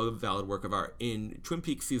still a valid work of art. In Twin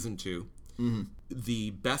Peaks Season 2... the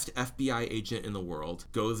best FBI agent in the world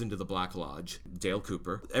goes into the Black Lodge, Dale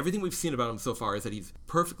Cooper. Everything we've seen about him so far is that he's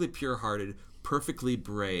perfectly pure-hearted, perfectly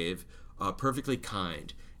brave, perfectly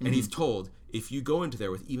kind. And he's told, if you go into there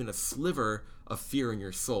with even a sliver of fear in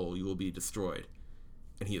your soul, you will be destroyed.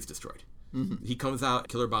 And he is destroyed. He comes out,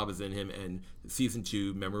 Killer Bob is in him, and Season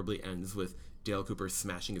 2 memorably ends with Dale Cooper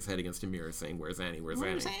smashing his head against a mirror saying, "Where's Annie? Where's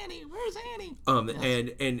Annie? Where's Annie? Where's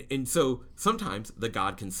Annie?" Yes. And so sometimes the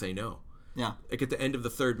God can say no. Yeah. Like at the end of The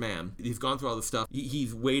Third Man, he's gone through all this stuff.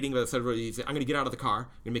 He's waiting by the side of the road. He's saying, I'm going to get out of the car. I'm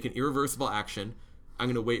going to make an irreversible action. I'm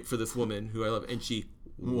going to wait for this woman who I love. And she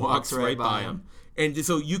walks right by him. And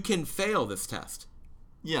so you can fail this test.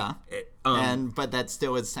 Yeah. But that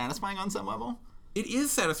still is satisfying on some level? It is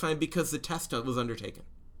satisfying because the test was undertaken.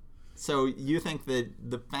 So you think that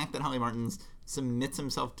the fact that Holly Martins submits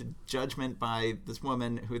himself to judgment by this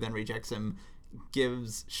woman who then rejects him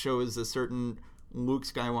shows a certain Luke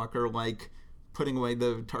Skywalker like putting away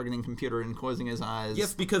the targeting computer and closing his eyes.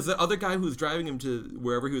 Yes, because the other guy who's driving him to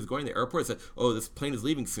wherever he was going, the airport, said, "Oh, this plane is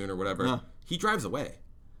leaving soon," or whatever. Yeah. He drives away.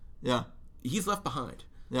 Yeah. He's left behind.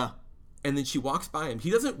 Yeah. And then she walks by him. He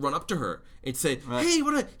doesn't run up to her and say, "Hey,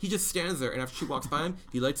 what?" He just stands there, and after she walks by him,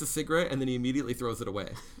 he lights a cigarette, and then he immediately throws it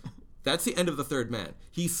away. That's the end of The Third Man.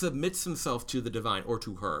 He submits himself to the divine, or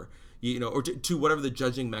to her, or to whatever the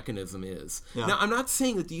judging mechanism is. Yeah. Now, I'm not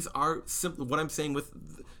saying that these are simple. What I'm saying with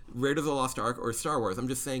Raiders of the Lost Ark or Star Wars, I'm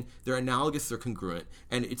just saying they're analogous, they're congruent,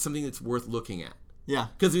 and it's something that's worth looking at. Yeah.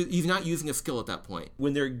 Because he's not using a skill at that point.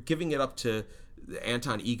 When they're giving it up to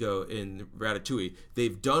Anton Ego in Ratatouille,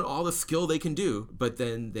 they've done all the skill they can do, but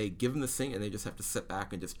then they give him this thing, and they just have to sit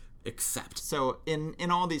back and just accept. So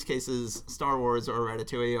in all these cases, Star Wars or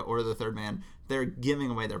Ratatouille or The Third Man, they're giving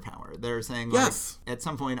away their power. They're saying, yes, at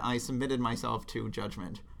some point I submitted myself to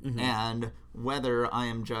judgment, and whether I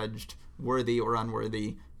am judged worthy or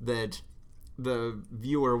unworthy, that the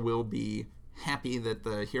viewer will be happy that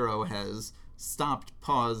the hero has stopped,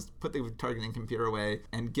 paused, put the targeting computer away,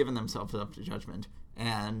 and given themselves up to judgment.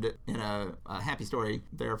 And in a happy story,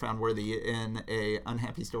 they are found worthy. In a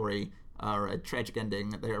unhappy story or a tragic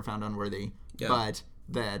ending, they are found unworthy. Yeah. But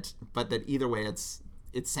that either way,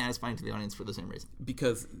 it's satisfying to the audience for the same reason.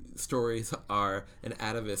 Because stories are an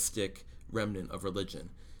atavistic remnant of religion.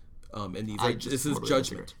 And this is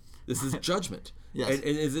judgment. This is judgment. Yes. And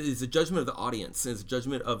it's a judgment of the audience, and it's a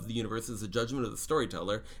judgment of the universe, it's a judgment of the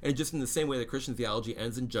storyteller, and just in the same way that Christian theology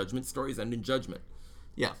ends in judgment, stories end in judgment.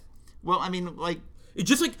 Yeah. Well, I mean, like... It's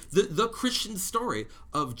just like the Christian story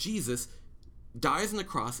of Jesus dies on the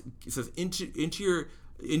cross, it says, into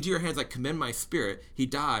your hands I commend my spirit. He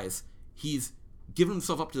dies. He's given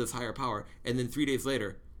himself up to this higher power, and then 3 days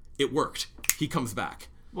later, it worked. He comes back.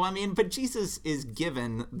 Well, I mean, but Jesus is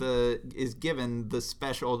given the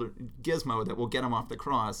special gizmo that will get him off the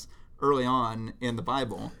cross early on in the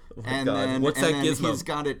Bible. Oh my God. Then what's that gizmo? He's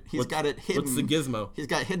got it hidden. What's the gizmo? He's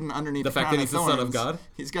got hidden underneath the fact that he's the Son of God.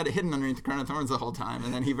 He's got it hidden underneath the crown of thorns the whole time,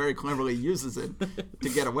 and then he very cleverly uses it to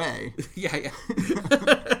get away. Yeah.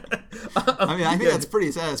 I mean, I think that's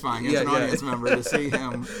pretty satisfying as an audience member to see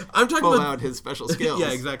him pull out his special skills.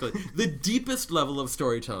 Yeah, exactly. The deepest level of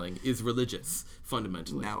storytelling is religious,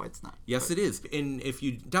 fundamentally. No, it's not. Yes, it is. And if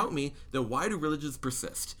you doubt me, then why do religions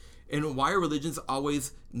persist? And why are religions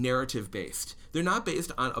always narrative-based? They're not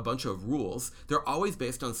based on a bunch of rules. They're always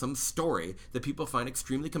based on some story that people find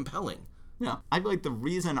extremely compelling. Yeah, I feel like the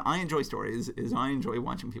reason I enjoy stories is I enjoy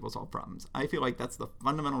watching people solve problems. I feel like that's the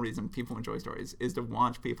fundamental reason people enjoy stories, is to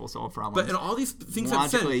watch people solve problems. But in all these things I've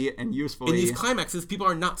said, logically and usefully, in these climaxes, people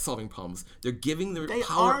are not solving problems. They're giving their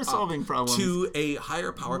power up to a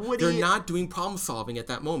higher power. They're not doing problem solving at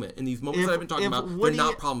that moment. In these moments that I've been talking about, they're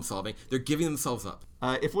not problem solving. They're giving themselves up.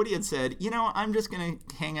 If Woody had said, I'm just going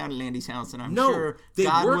to hang out at Andy's house and I'm sure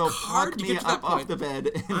God will park me up off the bed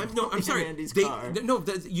I'm sorry. Andy's car. You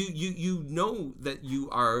know that you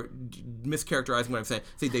are mischaracterizing what I'm saying.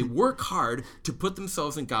 Say they work hard to put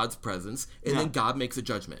themselves in God's presence, and then God makes a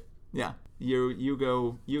judgment. Yeah, you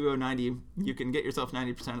go 90. You can get yourself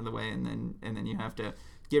 90% of the way, and then you have to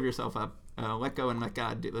give yourself up. Let go and let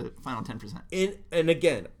God do the final 10%. And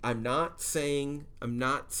again, I'm not saying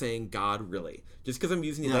God really. Just because I'm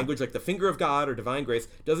using the language like the finger of God or divine grace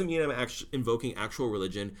doesn't mean I'm invoking actual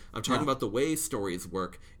religion. I'm talking about the way stories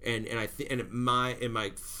work, and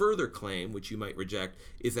my further claim, which you might reject,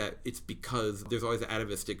 is that it's because there's always an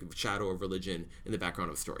atavistic shadow of religion in the background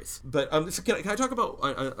of stories. But so can I talk about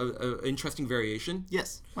an interesting variation?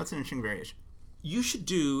 Yes. What's an interesting variation? You should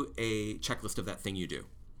do a checklist of that thing you do.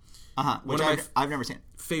 Which I've never seen.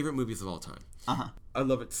 Favorite movies of all time. I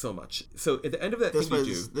love it so much. So at the end of that thing you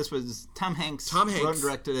do... This was Tom Hanks wrote and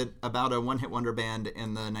directed it about a one-hit wonder band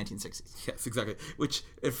in the 1960s. Yes, exactly. Which,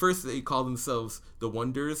 at first, they call themselves The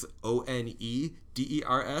Wonders, Oneders.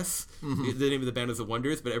 Mm-hmm. The name of the band is The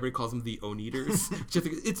Wonders, but everybody calls them The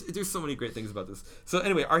Oneaters. There's so many great things about this. So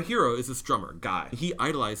anyway, our hero is this drummer, Guy. He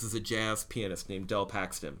idolizes a jazz pianist named Del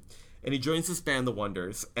Paxton. And he joins this band, The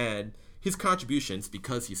Wonders, and... his contributions,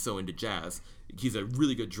 because he's so into jazz, he's a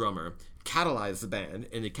really good drummer, catalyze the band,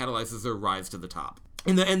 and it catalyzes their rise to the top.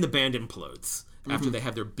 In the end, the band implodes after they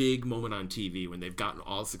have their big moment on TV when they've gotten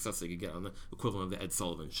all the success they could get on the equivalent of the Ed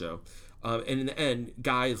Sullivan Show. And in the end,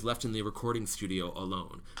 Guy is left in the recording studio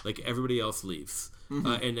alone. Like, everybody else leaves.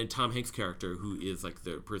 And then Tom Hanks' character, who is, like,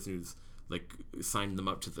 the person who's, like, signed them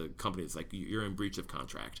up to the company, is like, you're in breach of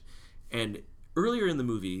contract. And... earlier in the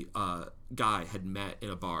movie, Guy had met in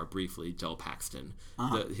a bar briefly Del Paxton,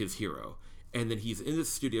 his hero, and then he's in the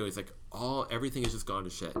studio. He's like, everything has just gone to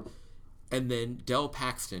shit. And then Del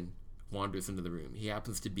Paxton wanders into the room. He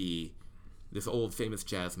happens to be this old famous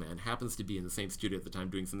jazz man. Happens to be in the same studio at the time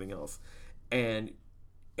doing something else, and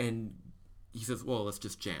he says, "Well, let's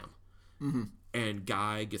just jam." And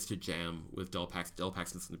Guy gets to jam with Del Paxton. Del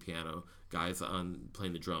Paxton's on the piano. Guy's on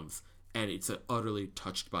playing the drums. And it's an utterly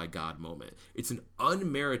touched by God moment. It's an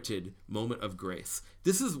unmerited moment of grace.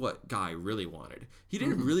 This is what Guy really wanted. He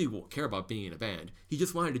didn't really care about being in a band. He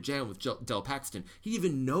just wanted to jam with Del Paxton. He didn't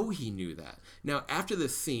even know he knew that. Now, after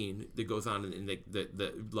this scene that goes on and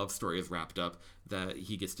the love story is wrapped up, that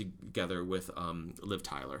he gets together with Liv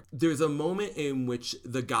Tyler, there's a moment in which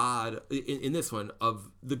the God, in this one,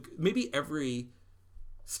 of maybe every...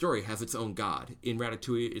 story has its own god. In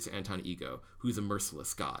Ratatouille, it's Anton Ego, who's a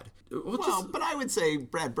merciless god. But I would say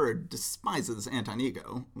Brad Bird despises Anton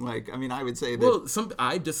Ego. I would say that... Well,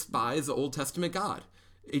 I despise the Old Testament God.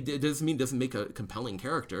 It doesn't make a compelling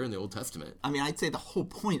character in the Old Testament. I'd say the whole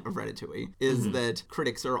point of Ratatouille is that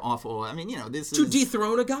critics are awful. This is... to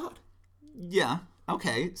dethrone a god. Yeah.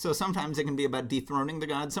 Okay. So sometimes it can be about dethroning the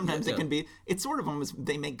god. Sometimes it can be... It's sort of almost...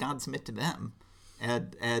 they make God submit to them.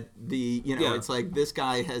 It's like this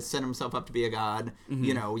guy has set himself up to be a god.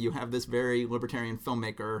 You have this very libertarian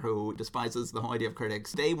filmmaker who despises the whole idea of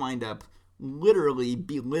critics. They wind up literally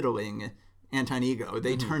belittling Anton Ego.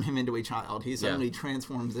 They turn him into a child. He suddenly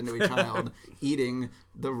transforms into a child, eating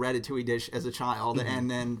the ratatouille dish as a child,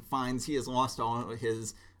 and then finds he has lost all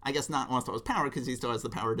his... I guess not lost all his power, because he still has the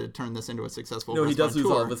power to turn this into a successful No, he does lose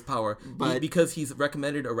all restaurateur. of his power. But because he's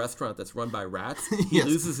recommended a restaurant that's run by rats, he Yes.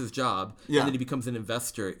 loses his job, Yeah. and then he becomes an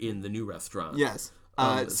investor in the new restaurant. Yes.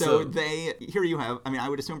 So here you have, I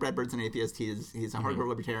would assume Brad Bird's an atheist. He's a hardcore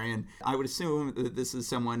libertarian. I would assume that this is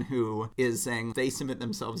someone who is saying they submit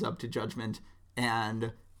themselves up to judgment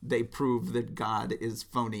and they prove that God is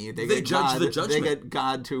phony. They judge God, the judgment. They get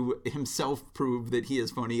God to himself prove that he is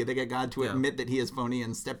phony. They get God to admit that he is phony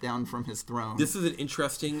and step down from his throne. This is an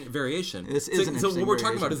interesting variation. This is an So interesting what we're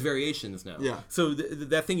talking variation. about is variations now. Yeah. So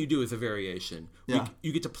that thing you do is a variation. Yeah.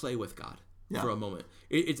 You get to play with God Yeah. for a moment.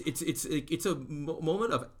 It's a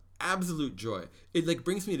moment of absolute joy. It like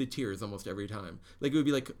brings me to tears almost every time. Like it would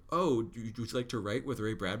be like, oh, would you like to write with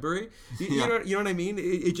Ray Bradbury? You know what I mean?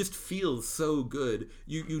 It just feels so good.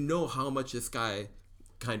 You know how much this guy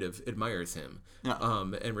kind of admires him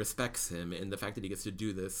and respects him, and the fact that he gets to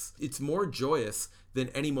do this. It's more joyous than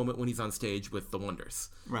any moment when he's on stage with the Wonders.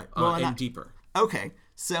 Right. And deeper. Okay.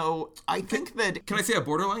 So I think that... Can I say a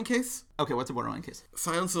borderline case? Okay, what's a borderline case?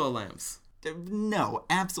 Silence of the Lambs. No,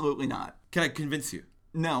 absolutely not. Can I convince you?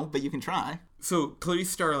 No, but you can try. So Clarice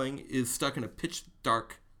Starling is stuck in a pitch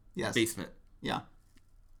dark Yes. basement. Yeah.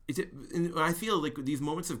 And I feel like these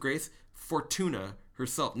moments of grace, Fortuna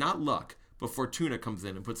herself, not Luck, but Fortuna comes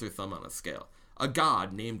in and puts her thumb on a scale. A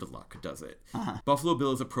god named Luck does it. Buffalo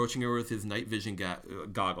Bill is approaching her with his night vision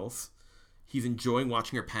goggles. He's enjoying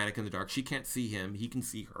watching her panic in the dark. She can't see him. He can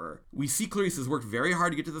see her. We see Clarice has worked very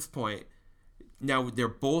hard to get to this point. Now they're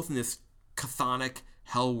both in this chthonic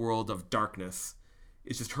hell world of darkness.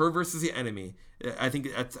 It's just her versus the enemy. I think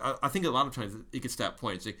a lot of times it gets to that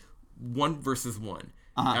point. It's like 1 versus 1.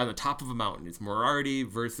 On the top of a mountain, it's Moriarty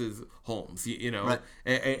versus Holmes. Right.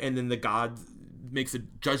 And then the god makes a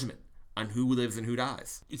judgment on who lives and who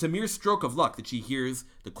dies. It's a mere stroke of luck that she hears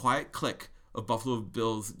the quiet click of Buffalo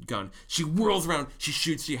Bill's gun. She whirls around, she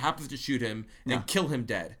shoots, she happens to shoot him and kill him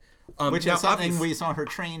dead. Which is something we saw her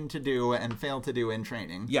trained to do and failed to do in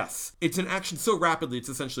training. Yes. It's an action so rapidly, it's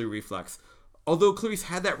essentially a reflex. Although Clarice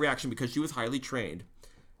had that reaction because she was highly trained,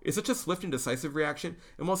 it's such a swift and decisive reaction,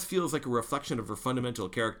 it almost feels like a reflection of her fundamental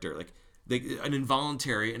character. Like an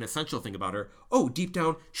involuntary and essential thing about her. Oh, deep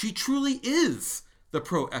down, she truly is the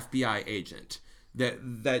pro FBI agent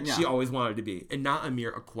that she always wanted to be, and not a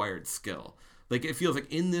mere acquired skill. Like, it feels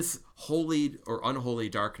like in this holy or unholy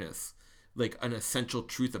darkness, like an essential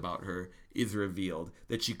truth about her is revealed,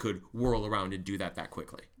 that she could whirl around and do that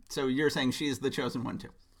quickly. So you're saying she's the chosen one too?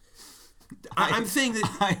 I'm saying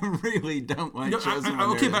that I really don't like chosen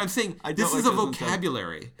one. okay, but I'm saying this is a chosen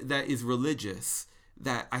vocabulary that is religious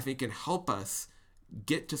that I think can help us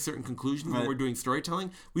get to certain conclusions when we're doing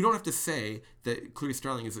storytelling. We don't have to say that Clarice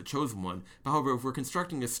Starling is a chosen one. But however, if we're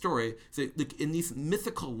constructing a story, say, like in this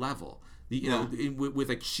mythical level, with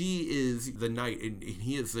like she is the knight and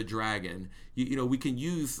he is the dragon, we can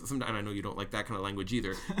use some. And I know you don't like that kind of language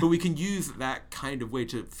either, but we can use that kind of way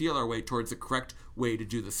to feel our way towards the correct way to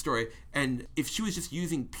do the story. And if she was just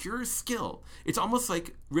using pure skill, it's almost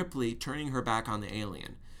like Ripley turning her back on the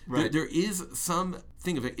alien. Right. There is some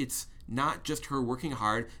thing of it. It's not just her working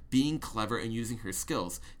hard, being clever, and using her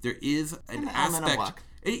skills. There is an element aspect. of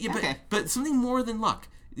luck. But something more than luck.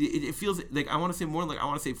 It feels like I want to say more like I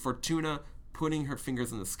want to say Fortuna putting her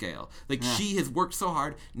fingers on the scale. Like she has worked so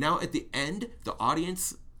hard. Now at the end, the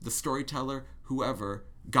audience, the storyteller, whoever,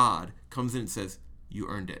 God comes in and says, "You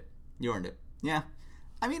earned it. You earned it." Yeah.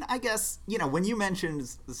 I mean, I guess, when you mentioned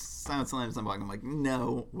Silence of the Lambs, I'm like,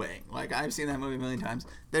 no way. Like, I've seen that movie a million times.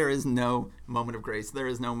 There is no moment of grace. There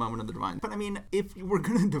is no moment of the divine. But, I mean, if you were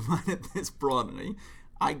going to define it this broadly,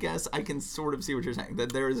 I guess I can sort of see what you're saying.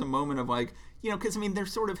 That there is a moment of, like, because, I mean, there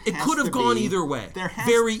sort of has It could have gone either way.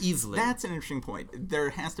 Very easily. That's an interesting point.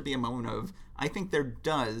 There has to be a moment of, I think there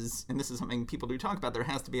does, and this is something people do talk about, there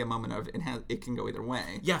has to be a moment of, it can go either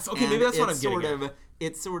way. Yes, okay, maybe that's what I'm getting at.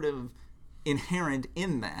 It's sort of inherent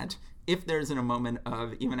in that if there's a moment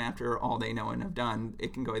of, even after all they know and have done,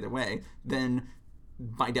 it can go either way, then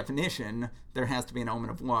by definition there has to be an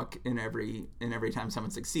element of luck in every time someone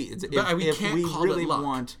succeeds. But we can't call it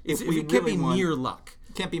luck. It can't be mere luck.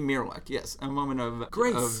 Can't be mere luck. Yes, a moment of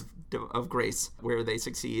grace. Of grace where they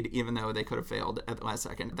succeed even though they could have failed at the last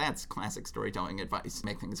second. That's classic storytelling advice.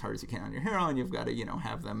 Make things as hard as you can on your hero, and you've got to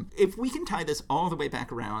have them. If we can tie this all the way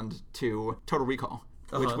back around to Total Recall,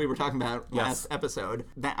 which we were talking about last episode.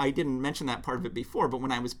 That I didn't mention that part of it before, but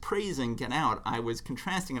when I was praising Get Out, I was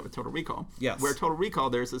contrasting it with Total Recall. Yes. Where Total Recall,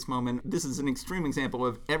 there's this moment, this is an extreme example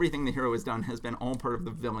of everything the hero has done has been all part of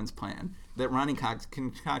the villain's plan. That Ronny Cox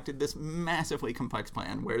concocted this massively complex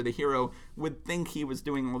plan where the hero would think he was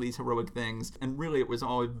doing all these heroic things, and really it was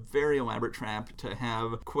all a very elaborate trap to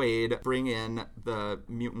have Quaid bring in the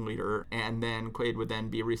mutant leader, and then Quaid would then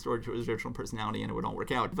be restored to his original personality and it would all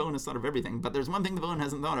work out. The villain has thought of everything, but there's one thing the villain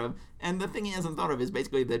hasn't thought of, and the thing he hasn't thought of is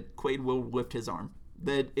basically that Quaid will lift his arm.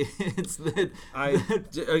 That it's that...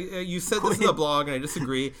 You said this in the blog, and I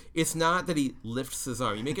disagree. It's not that he lifts his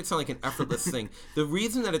arm. You make it sound like an effortless thing. The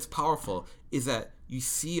reason that it's powerful is that you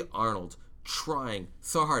see Arnold trying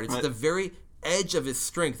so hard. It's at the very edge of his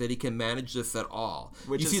strength that he can manage this at all.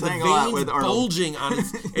 Which you is see the saying a lot veins with Arnold. bulging on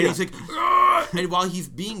his... And he's like... "Argh!" And while he's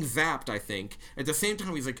being zapped, I think, at the same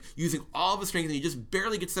time he's like using all of his strength, and he just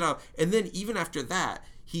barely gets it out. And then even after that,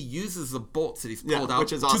 he uses the bolts that he's pulled out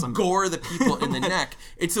which is awesome. to gore the people in the neck.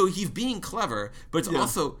 And so he's being clever, but it's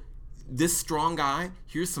also, this strong guy,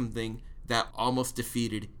 here's something that almost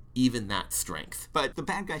defeated even that strength. But the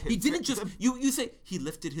bad guy... He didn't just... You say he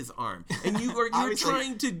lifted his arm, and you're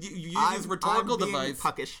trying to use this rhetorical device.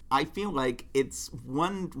 Puckish. I feel like it's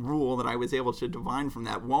one rule that I was able to divine from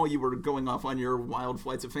that while you were going off on your wild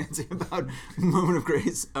flights of fancy about Moment of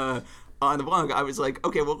Grace, on the blog. I was like,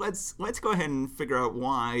 okay, well, let's go ahead and figure out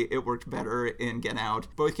why it worked better in Get Out.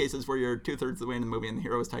 Both cases where you're 2/3 of the way in the movie and the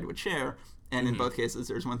hero is tied to a chair. And in both cases,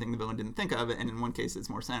 there's one thing the villain didn't think of, and in one case, it's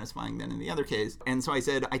more satisfying than in the other case. And so I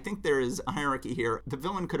said, I think there is a hierarchy here. The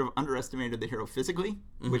villain could have underestimated the hero physically,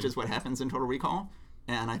 which is what happens in Total Recall,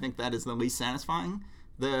 and I think that is the least satisfying.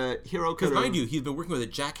 The hero could have... Because mind you, he's been working with a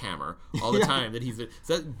jackhammer all the time.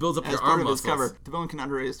 So that builds up as your part arm of muscles. His cover. The villain can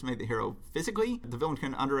underestimate the hero physically. The villain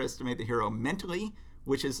can underestimate the hero mentally,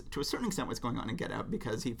 which is to a certain extent what's going on in Get Out,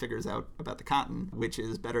 because he figures out about the cotton, which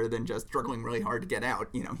is better than just struggling really hard to get out.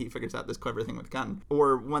 You know, he figures out this clever thing with the cotton.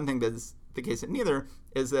 Or one thing that's the case in neither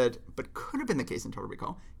is that, but could have been the case in Total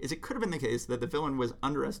Recall, is it could have been the case that the villain was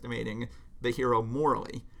underestimating the hero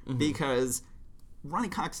morally, because Ronny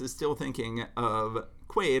Cox is still thinking of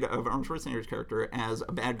Quaid, of Arnold Schwarzenegger's character, as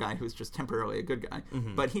a bad guy who's just temporarily a good guy.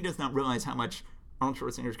 But he does not realize how much Arnold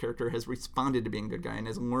Schwarzenegger's character has responded to being a good guy and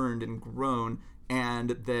has learned and grown, and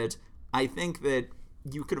that I think that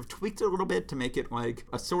you could have tweaked it a little bit to make it like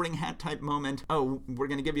a Sorting Hat type moment. Oh, we're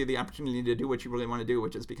going to give you the opportunity to do what you really want to do,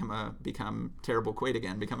 which is become terrible Quaid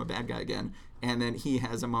again, become a bad guy again. And then he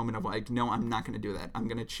has a moment of like, no, I'm not going to do that. I'm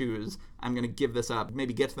going to choose. I'm going to give this up.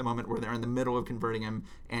 Maybe get to the moment where they're in the middle of converting him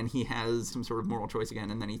and he has some sort of moral choice again,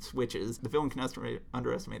 and then he switches. The villain can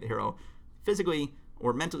underestimate the hero physically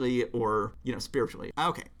or mentally or, spiritually.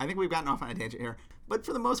 Okay, I think we've gotten off on a tangent here. But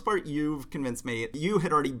for the most part, you've convinced me. You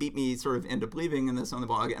had already beat me sort of into believing in this on the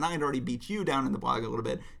blog, and I had already beat you down in the blog a little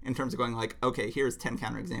bit in terms of going like, okay, here's 10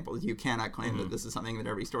 counterexamples. You cannot claim that this is something that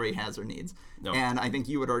every story has or needs. No. And I think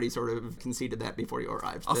you had already sort of conceded that before you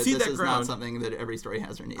arrived. I'll see that this is ground. Not something that every story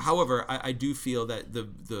has or needs. However, I do feel that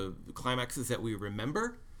the climaxes that we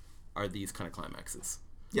remember are these kind of climaxes.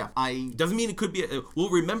 Yeah, doesn't mean it could be. We'll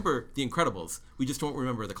remember The Incredibles. We just won't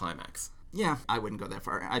remember the climax. Yeah, I wouldn't go that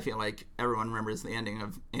far. I feel like everyone remembers the ending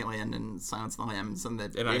of Alien and Silence of the Lambs, and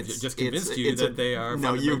that. And I just convinced you that they are.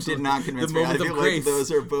 No, you did not convince me. I feel like those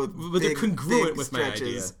are both. But they're congruent with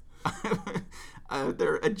stretches. My idea.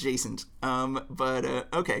 They're adjacent.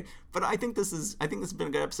 Okay. But I think this has been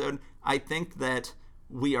a good episode. I think that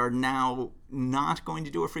we are now not going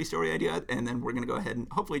to do a free story idea, and then we're going to go ahead and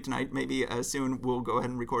hopefully tonight, maybe soon, we'll go ahead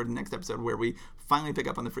and record the next episode where we finally pick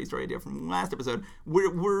up on the free story idea from last episode.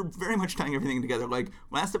 We're very much tying everything together. Like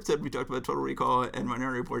last episode, we talked about Total Recall and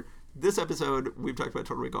Minority Report. This episode, we've talked about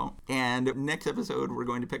Total Recall. And next episode, we're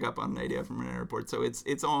going to pick up on an idea from Minority Report. So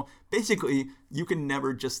it's all, basically, you can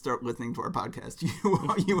never just start listening to our podcast.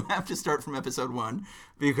 You have to start from episode 1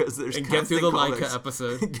 because there's and constant get through the callbacks. Leica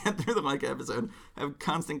episode. Get through the Leica episode. Have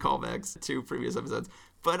constant callbacks to previous episodes.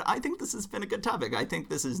 But I think this has been a good topic. I think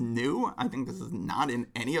this is new. I think this is not in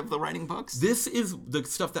any of the writing books. This is the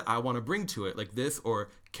stuff that I want to bring to it, like this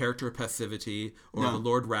or character passivity or the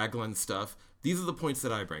Lord Raglan stuff. These are the points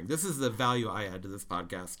that I bring. This is the value I add to this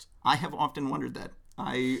podcast. I have often wondered that.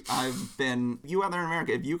 I've been, you out there in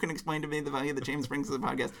America, if you can explain to me the value that James brings to the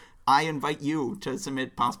podcast, I invite you to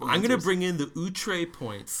submit possible answers. I'm going to bring in the outre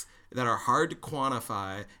points that are hard to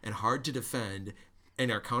quantify and hard to defend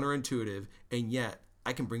and are counterintuitive, and yet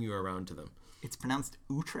I can bring you around to them. It's pronounced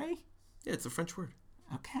outre? Yeah, it's a French word.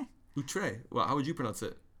 Okay. Outre. Well, how would you pronounce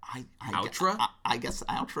it? Outre? I guess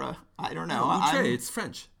outre. I don't know. No, outre, it's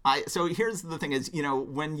French. So here's the thing is,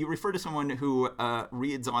 when you refer to someone who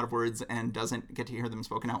reads a lot of words and doesn't get to hear them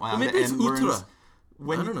spoken out loud, Maybe it's and outre. learns...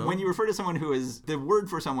 I don't know. When you refer to someone who is... The word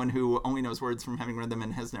for someone who only knows words from having read them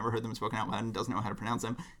and has never heard them spoken out loud and doesn't know how to pronounce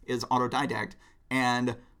them is autodidact.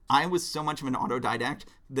 And I was so much of an autodidact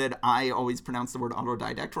that I always pronounced the word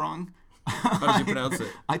autodidact wrong. How did you pronounce it?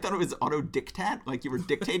 I thought it was autodictat, like you were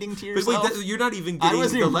dictating to But yourself. wait, you're not even getting I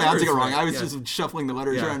wasn't the even letters pronouncing it wrong. right. I was just shuffling the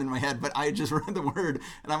letters Yeah. around in my head. But I just read the word,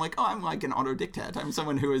 and I'm like, oh, I'm like an autodictat. I'm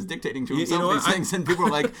someone who is dictating to himself know what? these things. And people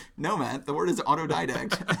are like, no, Matt, the word is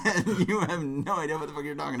autodidact. And you have no idea what the fuck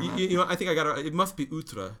you're talking about. You know, I think I got it must be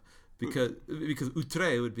outre because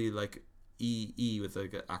outre would be like e with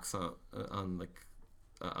like an accent on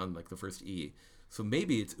the first e. So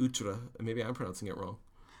maybe it's outre. Maybe I'm pronouncing it wrong.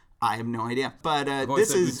 I have no idea. But always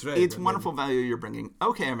this said is, outre, it's but wonderful value you're bringing.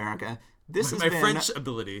 Okay, America. This has My been... French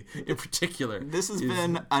ability in particular. This has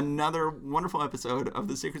been another wonderful episode of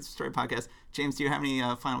the Secrets of Story podcast. James, do you have any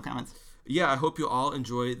final comments? Yeah, I hope you all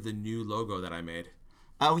enjoy the new logo that I made.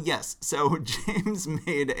 Oh, yes. So James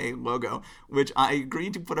made a logo, which I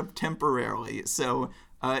agreed to put up temporarily. So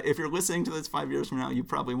if you're listening to this 5 years from now, you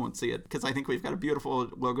probably won't see it because I think we've got a beautiful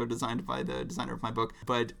logo designed by the designer of my book.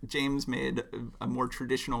 But James made a more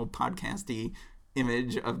traditional podcasty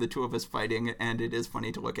image of the two of us fighting, and it is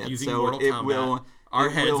funny to look at. Using so Mortal it Kombat. will... Our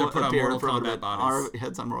it heads will are put on appear Mortal for a little Kombat bit. bodies. Our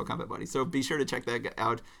heads on Mortal Kombat bodies. So be sure to check that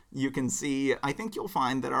out. You can see, I think you'll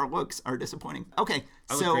find that our looks are disappointing. Okay,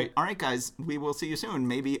 so, great. all right, guys, we will see you soon.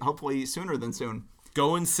 Maybe, hopefully, sooner than soon.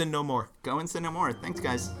 Go and sin no more. Go and sin no more. Thanks,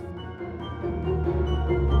 guys.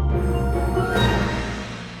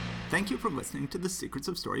 Thank you for listening to the Secrets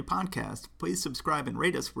of Story podcast. Please subscribe and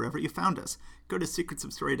rate us wherever you found us. Go to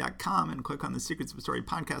secretsofstory.com and click on the Secrets of Story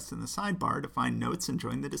podcast in the sidebar to find notes and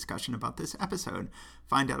join the discussion about this episode.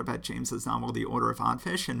 Find out about James's novel, The Order of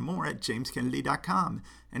Oddfish, and more at jameskennedy.com.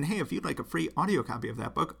 And hey, if you'd like a free audio copy of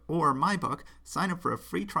that book or my book, sign up for a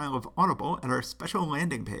free trial of Audible at our special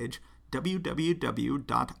landing page,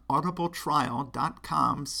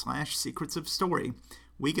 www.audibletrial.com/secretsofstory.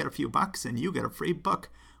 We get a few bucks and you get a free book.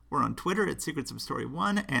 We're on Twitter at Secrets of Story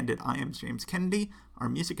 1 and at I Am James Kennedy. Our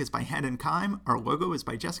music is by Head and Kime. Our logo is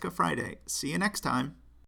by Jessica Friday. See you next time.